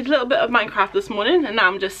I played a little bit of Minecraft this morning and now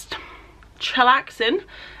I'm just chillaxing.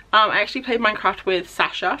 I actually played Minecraft with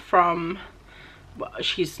Sasha from, well,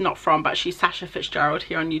 she's not from, but she's Sasha Fitzgerald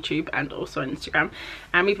here on YouTube and also on Instagram.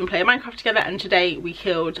 And we've been playing Minecraft together, and today we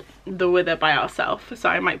killed the wither by ourselves. So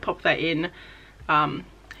I might pop that in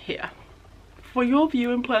here for your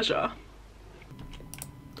viewing pleasure.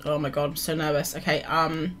 Oh my god, I'm so nervous. Okay,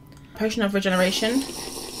 potion of regeneration.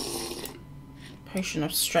 Potion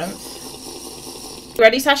of strength.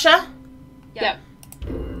 Ready, Sasha? Yep.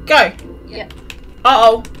 Go! Yep.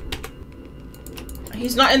 Uh-oh.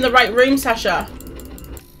 He's not in the right room, Sasha.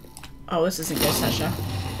 Oh, this isn't good, Sasha.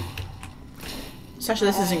 Sasha,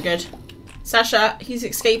 this isn't good. Sasha, he's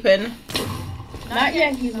escaping. Not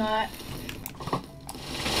yet, he's not.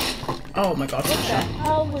 Oh my god, Sasha.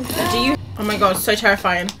 What was that? Do you? Oh my god, so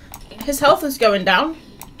terrifying. his health is going down.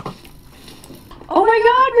 Oh my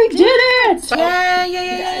god, we did it! Yay, yay,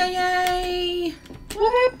 yay, yay, yay.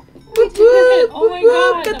 What? Whoop, Whoop, oh my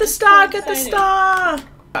god. get the that was star, so get the exciting. star.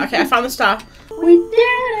 Okay, I found the star. We did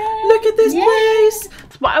it! Look at this Yay. place.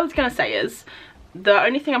 What I was going to say is, the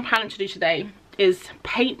only thing I'm planning to do today is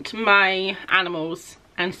paint my animals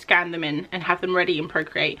and scan them in and have them ready in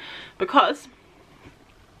Procreate, because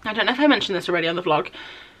I don't know if I mentioned this already on the vlog.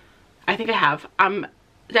 I think I have.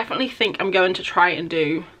 Definitely think I'm going to try and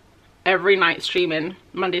do every night streaming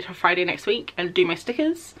Monday to Friday next week and do my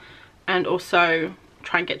stickers, and also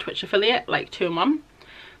try and get Twitch affiliate, like 2 in 1.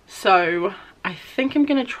 So I think I'm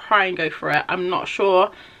gonna try and go for it. I'm not sure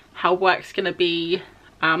how work's gonna be.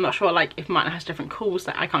 I'm not sure like if Martin has different calls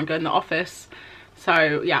that I can't go in the office.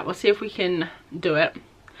 So yeah, we'll see if we can do it.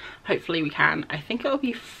 Hopefully we can. I think it'll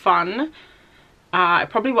be fun. I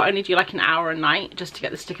probably will only do like an hour a night just to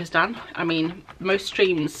get the stickers done. I mean, most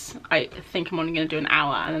streams I think I'm only going to do an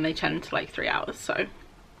hour, and then they turn into like 3 hours, so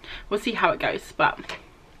we'll see how it goes. But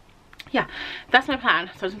yeah, that's my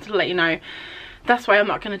plan. So I just wanted to let you know that's why I'm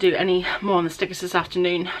not going to do any more on the stickers this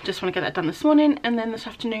afternoon. Just want to get that done this morning, and then this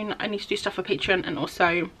afternoon I need to do stuff for Patreon and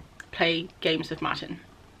also play games with Martin.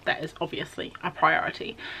 That is obviously a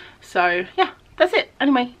priority. So yeah, that's it.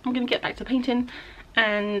 Anyway, I'm going to get back to painting,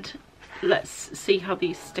 and let's see how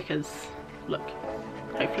these stickers look.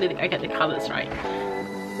 Hopefully I get the colours right.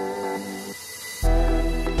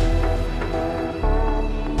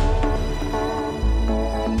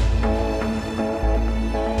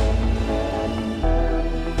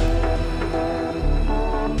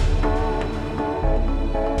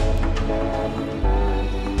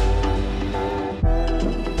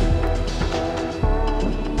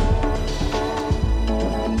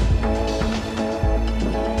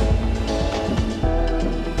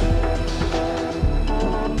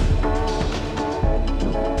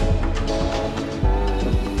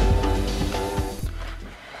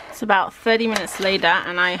 About 30 minutes later,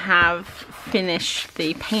 and I have finished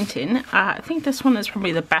the painting. I think this one is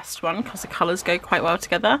probably the best one because the colours go quite well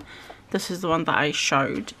together. This is the one that I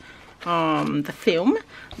showed on the film.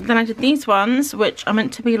 Then I did these ones, which are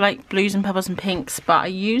meant to be like blues and purples and pinks, but I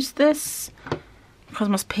used this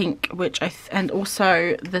Cosmos pink, which and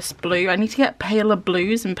also this blue. I need to get paler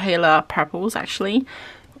blues and paler purples actually,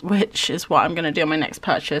 which is what I'm going to do on my next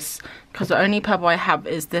purchase, because the only purple I have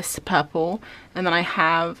is this purple, and then I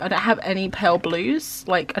don't have any pale blues.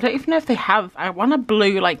 Like, I don't even know if they have. I want a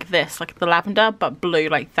blue like this, like the lavender, but blue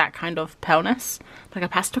like that kind of paleness, like a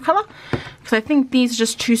pastel color, because I think these are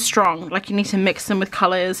just too strong. Like, you need to mix them with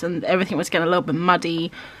colors, and everything was getting a little bit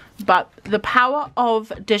muddy. But the power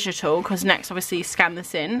of digital, because next obviously scan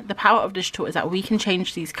this in, the power of digital is that we can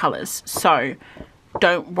change these colors, so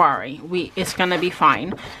don't worry, it's gonna be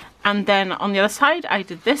fine. And then on the other side I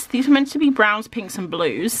did this. These were meant to be browns, pinks and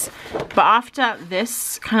blues, but after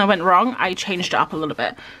this kind of went wrong, I changed it up a little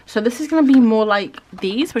bit. So this is gonna be more like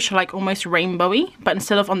these, which are like almost rainbowy, but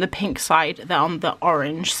instead of on the pink side, they're on the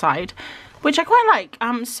orange side, which I quite like.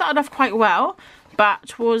 Started off quite well, but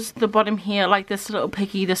towards the bottom here, like this little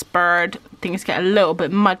piggy, this bird, things get a little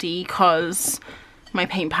bit muddy because my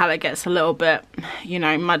paint palette gets a little bit, you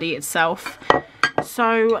know, muddy itself.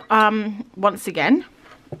 So once again,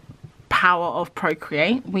 power of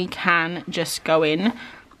Procreate, we can just go in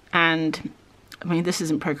and, I mean, this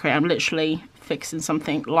isn't Procreate, I'm literally fixing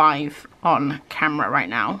something live on camera right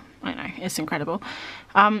now. I know, it's incredible.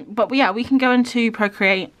 But yeah, we can go into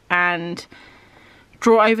Procreate and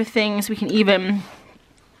draw over things. We can even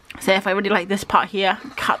say, if I really like this part here,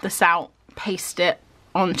 cut this out, paste it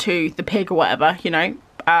onto the pig or whatever, you know.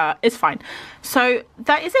 It's fine. So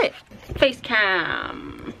that is it. Face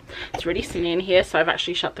cam. It's really sunny in here, so I've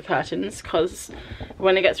actually shut the curtains, because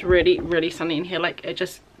when it gets really, really sunny in here, like, it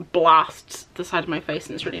just blasts the side of my face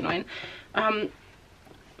and it's really annoying.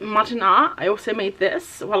 Martin art, I also made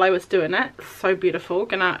this while I was doing it. So beautiful.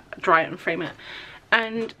 Gonna dry it and frame it.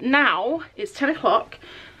 And now it's 10 o'clock,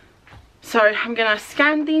 so I'm gonna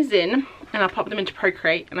scan these in and I'll pop them into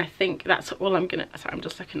Procreate, and I think that's all I'm gonna, sorry, I'm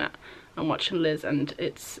just looking at, I'm watching Liz and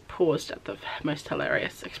it's paused at the most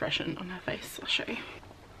hilarious expression on her face. I'll show you.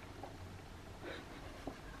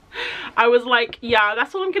 I was like, yeah,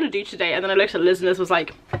 that's all I'm gonna do today, and then I looked at Liz and Liz was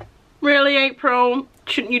like, really, April?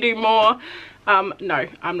 Shouldn't you do more? No,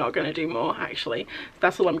 I'm not gonna do more, actually.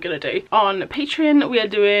 That's all I'm gonna do. On Patreon, we are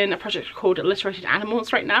doing a project called Alliterated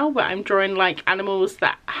Animals right now, where I'm drawing like animals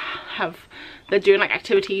that they're doing like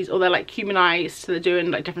activities, or they're like humanized, so they're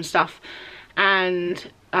doing like different stuff.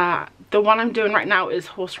 And the one I'm doing right now is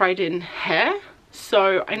horse riding hare,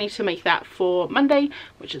 so I need to make that for Monday,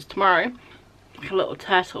 which is tomorrow. Like a little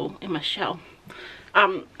turtle in my shell.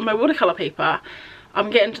 my watercolor paper, I'm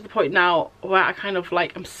getting to the point now where I kind of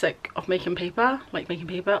like, I'm sick of making paper, like making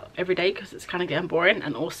paper every day, because it's kind of getting boring.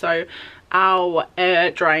 And also our air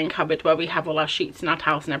drying cupboard where we have all our sheets and our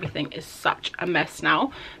towels and everything is such a mess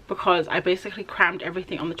now, because I basically crammed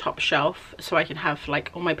everything on the top shelf so I can have like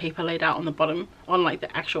all my paper laid out on the bottom on like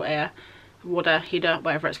the actual water heater,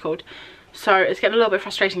 whatever it's called. So it's getting a little bit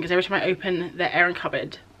frustrating, because every time I open the airing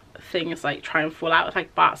cupboard, things like try and fall out. It's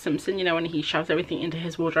like Bart Simpson, you know, when he shoves everything into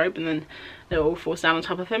his wardrobe and then it all falls down on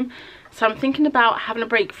top of him. So I'm thinking about having a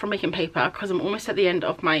break from making paper, because I'm almost at the end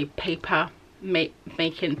of my paper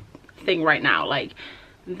making thing right now. Like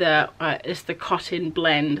it's the cotton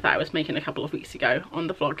blend that I was making a couple of weeks ago on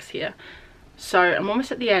the vlogs here. So I'm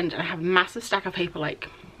almost at the end and I have a massive stack of paper, like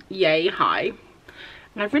yay high,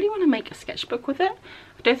 and I really want to make a sketchbook with it.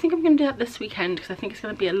 I don't think I'm going to do that this weekend, because I think it's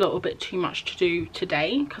going to be a little bit too much to do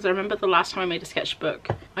today, because I remember the last time I made a sketchbook,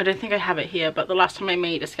 I don't think I have it here, but the last time I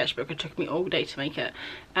made a sketchbook it took me all day to make it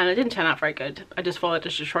and it didn't turn out very good. I just followed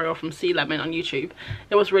a tutorial from Sea Lemon on YouTube.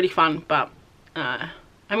 It was really fun, but I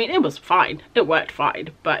mean, it was fine, it worked fine,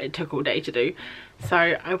 but it took all day to do. So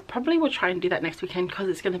I probably will try and do that next weekend, because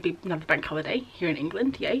it's going to be another bank holiday here in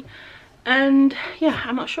England, yay. And yeah,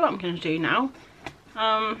 I'm not sure what I'm going to do now.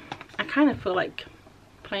 I kind of feel like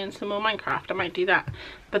playing some more Minecraft. I might do that,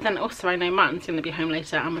 but then also I know Martin's going to be home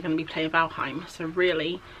later and we're going to be playing Valheim, so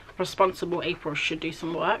really responsible April should do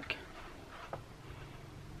some work.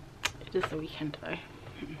 It is the weekend though.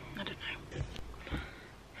 I don't know.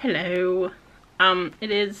 Hello. It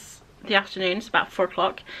is the afternoon, it's about 4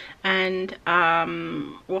 o'clock, and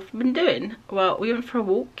what have we been doing? Well, we went for a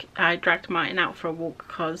walk. I dragged Martin out for a walk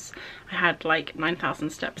because I had like 9,000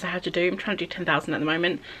 steps I had to do. I'm trying to do 10,000 at the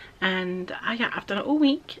moment, and yeah, I've done it all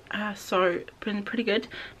week, so it's been pretty good,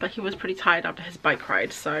 but he was pretty tired after his bike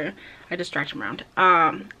ride, so I just dragged him around.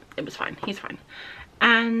 It was fine, he's fine.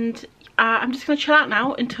 And I'm just gonna chill out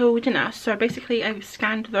now until dinner. So basically I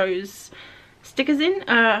scanned those stickers in,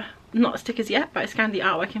 not stickers yet, but I scanned the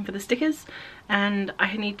artwork in for the stickers, and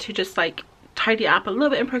I need to just like tidy it up a little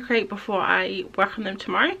bit in Procreate before I work on them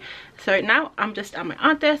tomorrow. So now I'm just at my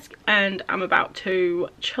art desk and I'm about to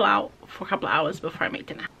chill out for a couple of hours before I make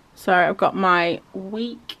dinner. So I've got my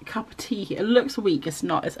weak cup of tea here. It looks weak, it's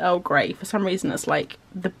not, it's Earl Grey. For some reason it's like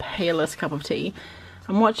the palest cup of tea.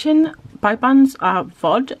 I'm watching Bun's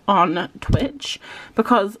VOD on Twitch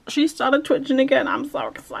because she started twitching again. I'm so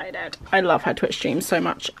excited. I love her Twitch streams so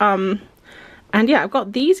much. And yeah, I've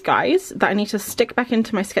got these guys that I need to stick back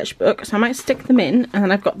into my sketchbook, so I might stick them in, and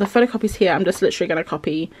then I've got the photocopies here. I'm just literally going to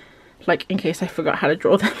copy, like in case I forgot how to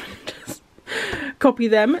draw them, just copy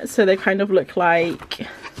them so they kind of look like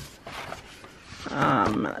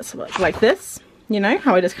let's look like this, you know,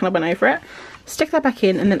 how I just kind of went over it. Stick that back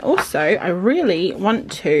in, and then also I really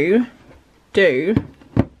want to do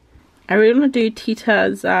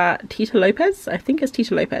Titah Lopes, I think it's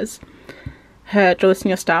Titah Lopes, her Draw This In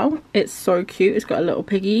Your Style. It's so cute. It's got a little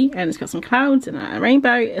piggy and it's got some clouds and a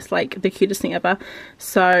rainbow. It's like the cutest thing ever,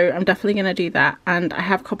 so I'm definitely going to do that, and I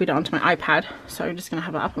have copied it onto my iPad, so I'm just going to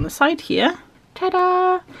have it up on the side here.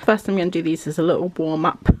 Ta-da! First I'm going to do these as a little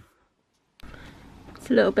warm-up. It's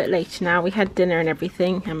a little bit later now. We had dinner and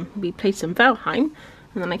everything, and we played some Valheim,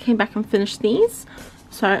 and then I came back and finished these.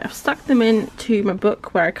 So I've stuck them into my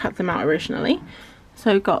book where I cut them out originally.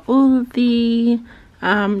 So I've got all of the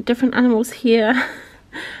different animals here,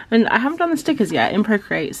 and I haven't done the stickers yet in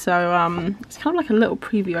Procreate, so it's kind of like a little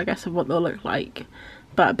preview, I guess, of what they'll look like,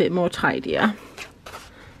 but a bit more tidier.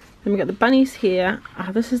 Then we got the bunnies here.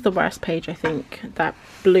 This is the worst page, I think. That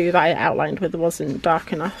blue that I outlined with wasn't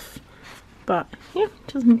dark enough. But yeah,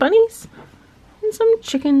 just some bunnies and some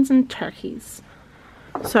chickens and turkeys.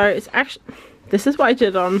 So it's actually, this is what I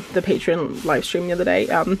did on the Patreon live stream the other day.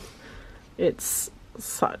 It's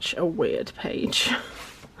such a weird page.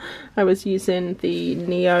 I was using the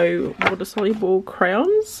Neo water soluble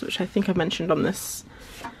crayons, which I think I mentioned on this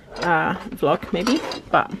vlog maybe,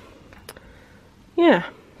 but yeah,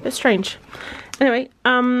 a bit strange. Anyway,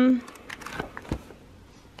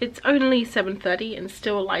 it's only 7:30 and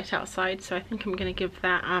still light outside, so I think I'm gonna give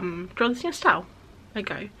that Draw This In Your Style a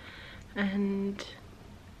go, and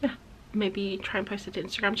yeah, maybe try and post it to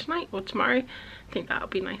Instagram tonight or tomorrow. I think that'll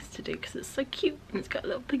be nice to do because it's so cute and it's got a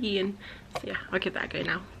little piggy in. So yeah, I'll give that a go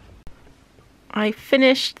now. I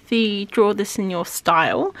finished the Draw This In Your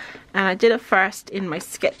Style, and I did it first in my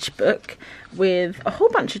sketchbook with a whole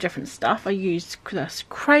bunch of different stuff. I used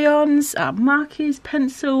crayons, markers,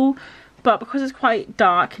 pencil, but because it's quite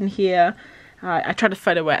dark in here, I tried to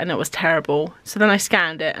photo it and it was terrible. So then I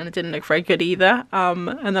scanned it and it didn't look very good either.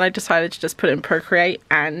 And then I decided to just put it in Procreate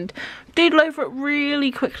and doodle over it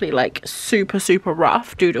really quickly, like super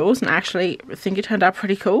rough doodles, and actually I think it turned out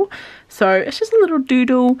pretty cool. So it's just a little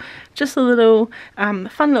doodle, just a little fun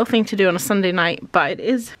little thing to do on a Sunday night, but it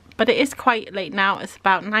is quite late now. It's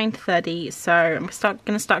about 9:30, so I'm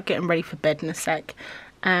gonna start getting ready for bed in a sec.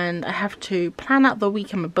 And I have to plan out the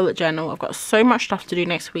week in my bullet journal. I've got so much stuff to do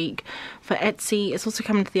next week for Etsy. It's also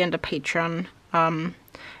coming to the end of Patreon.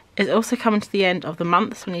 It's also coming to the end of the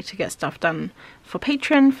month, so I need to get stuff done for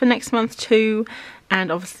Patreon for next month too,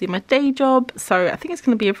 and obviously my day job. So I think it's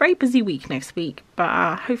going to be a very busy week next week,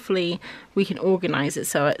 but hopefully we can organise it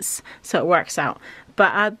so it works out.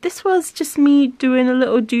 But this was just me doing a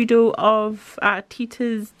little doodle of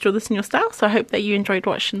Titah's Draw This in Your Style. So I hope that you enjoyed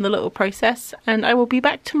watching the little process, and I will be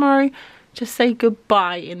back tomorrow to say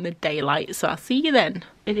goodbye in the daylight. So I'll see you then.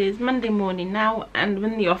 It is Monday morning now, and I'm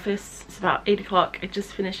in the office. It's about 8 o'clock. I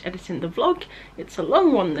just finished editing the vlog. It's a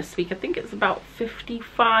long one this week. I think it's about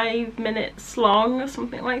 55 minutes long or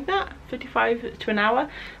something like that, 55 to an hour.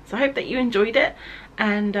 So I hope that you enjoyed it,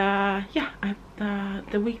 and yeah,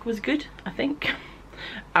 the week was good, I think.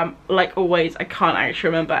 Like always, I can't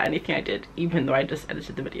actually remember anything I did, even though I just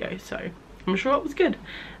edited the video, so I'm sure it was good.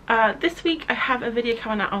 This week I have a video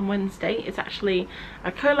coming out on Wednesday. It's actually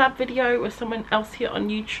a collab video with someone else here on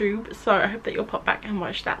YouTube, so I hope that you'll pop back and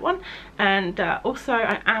watch that one. And also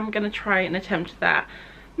I am going to try and attempt that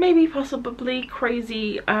maybe possibly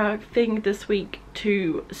crazy thing this week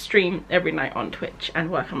to stream every night on Twitch and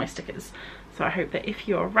work on my stickers. So I hope that if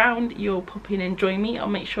you're around, you'll pop in and join me. I'll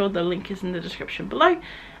make sure the link is in the description below.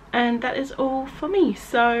 And that is all for me.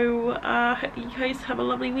 So I hope you guys have a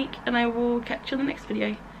lovely week, and I will catch you in the next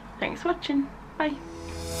video. Thanks for watching. Bye.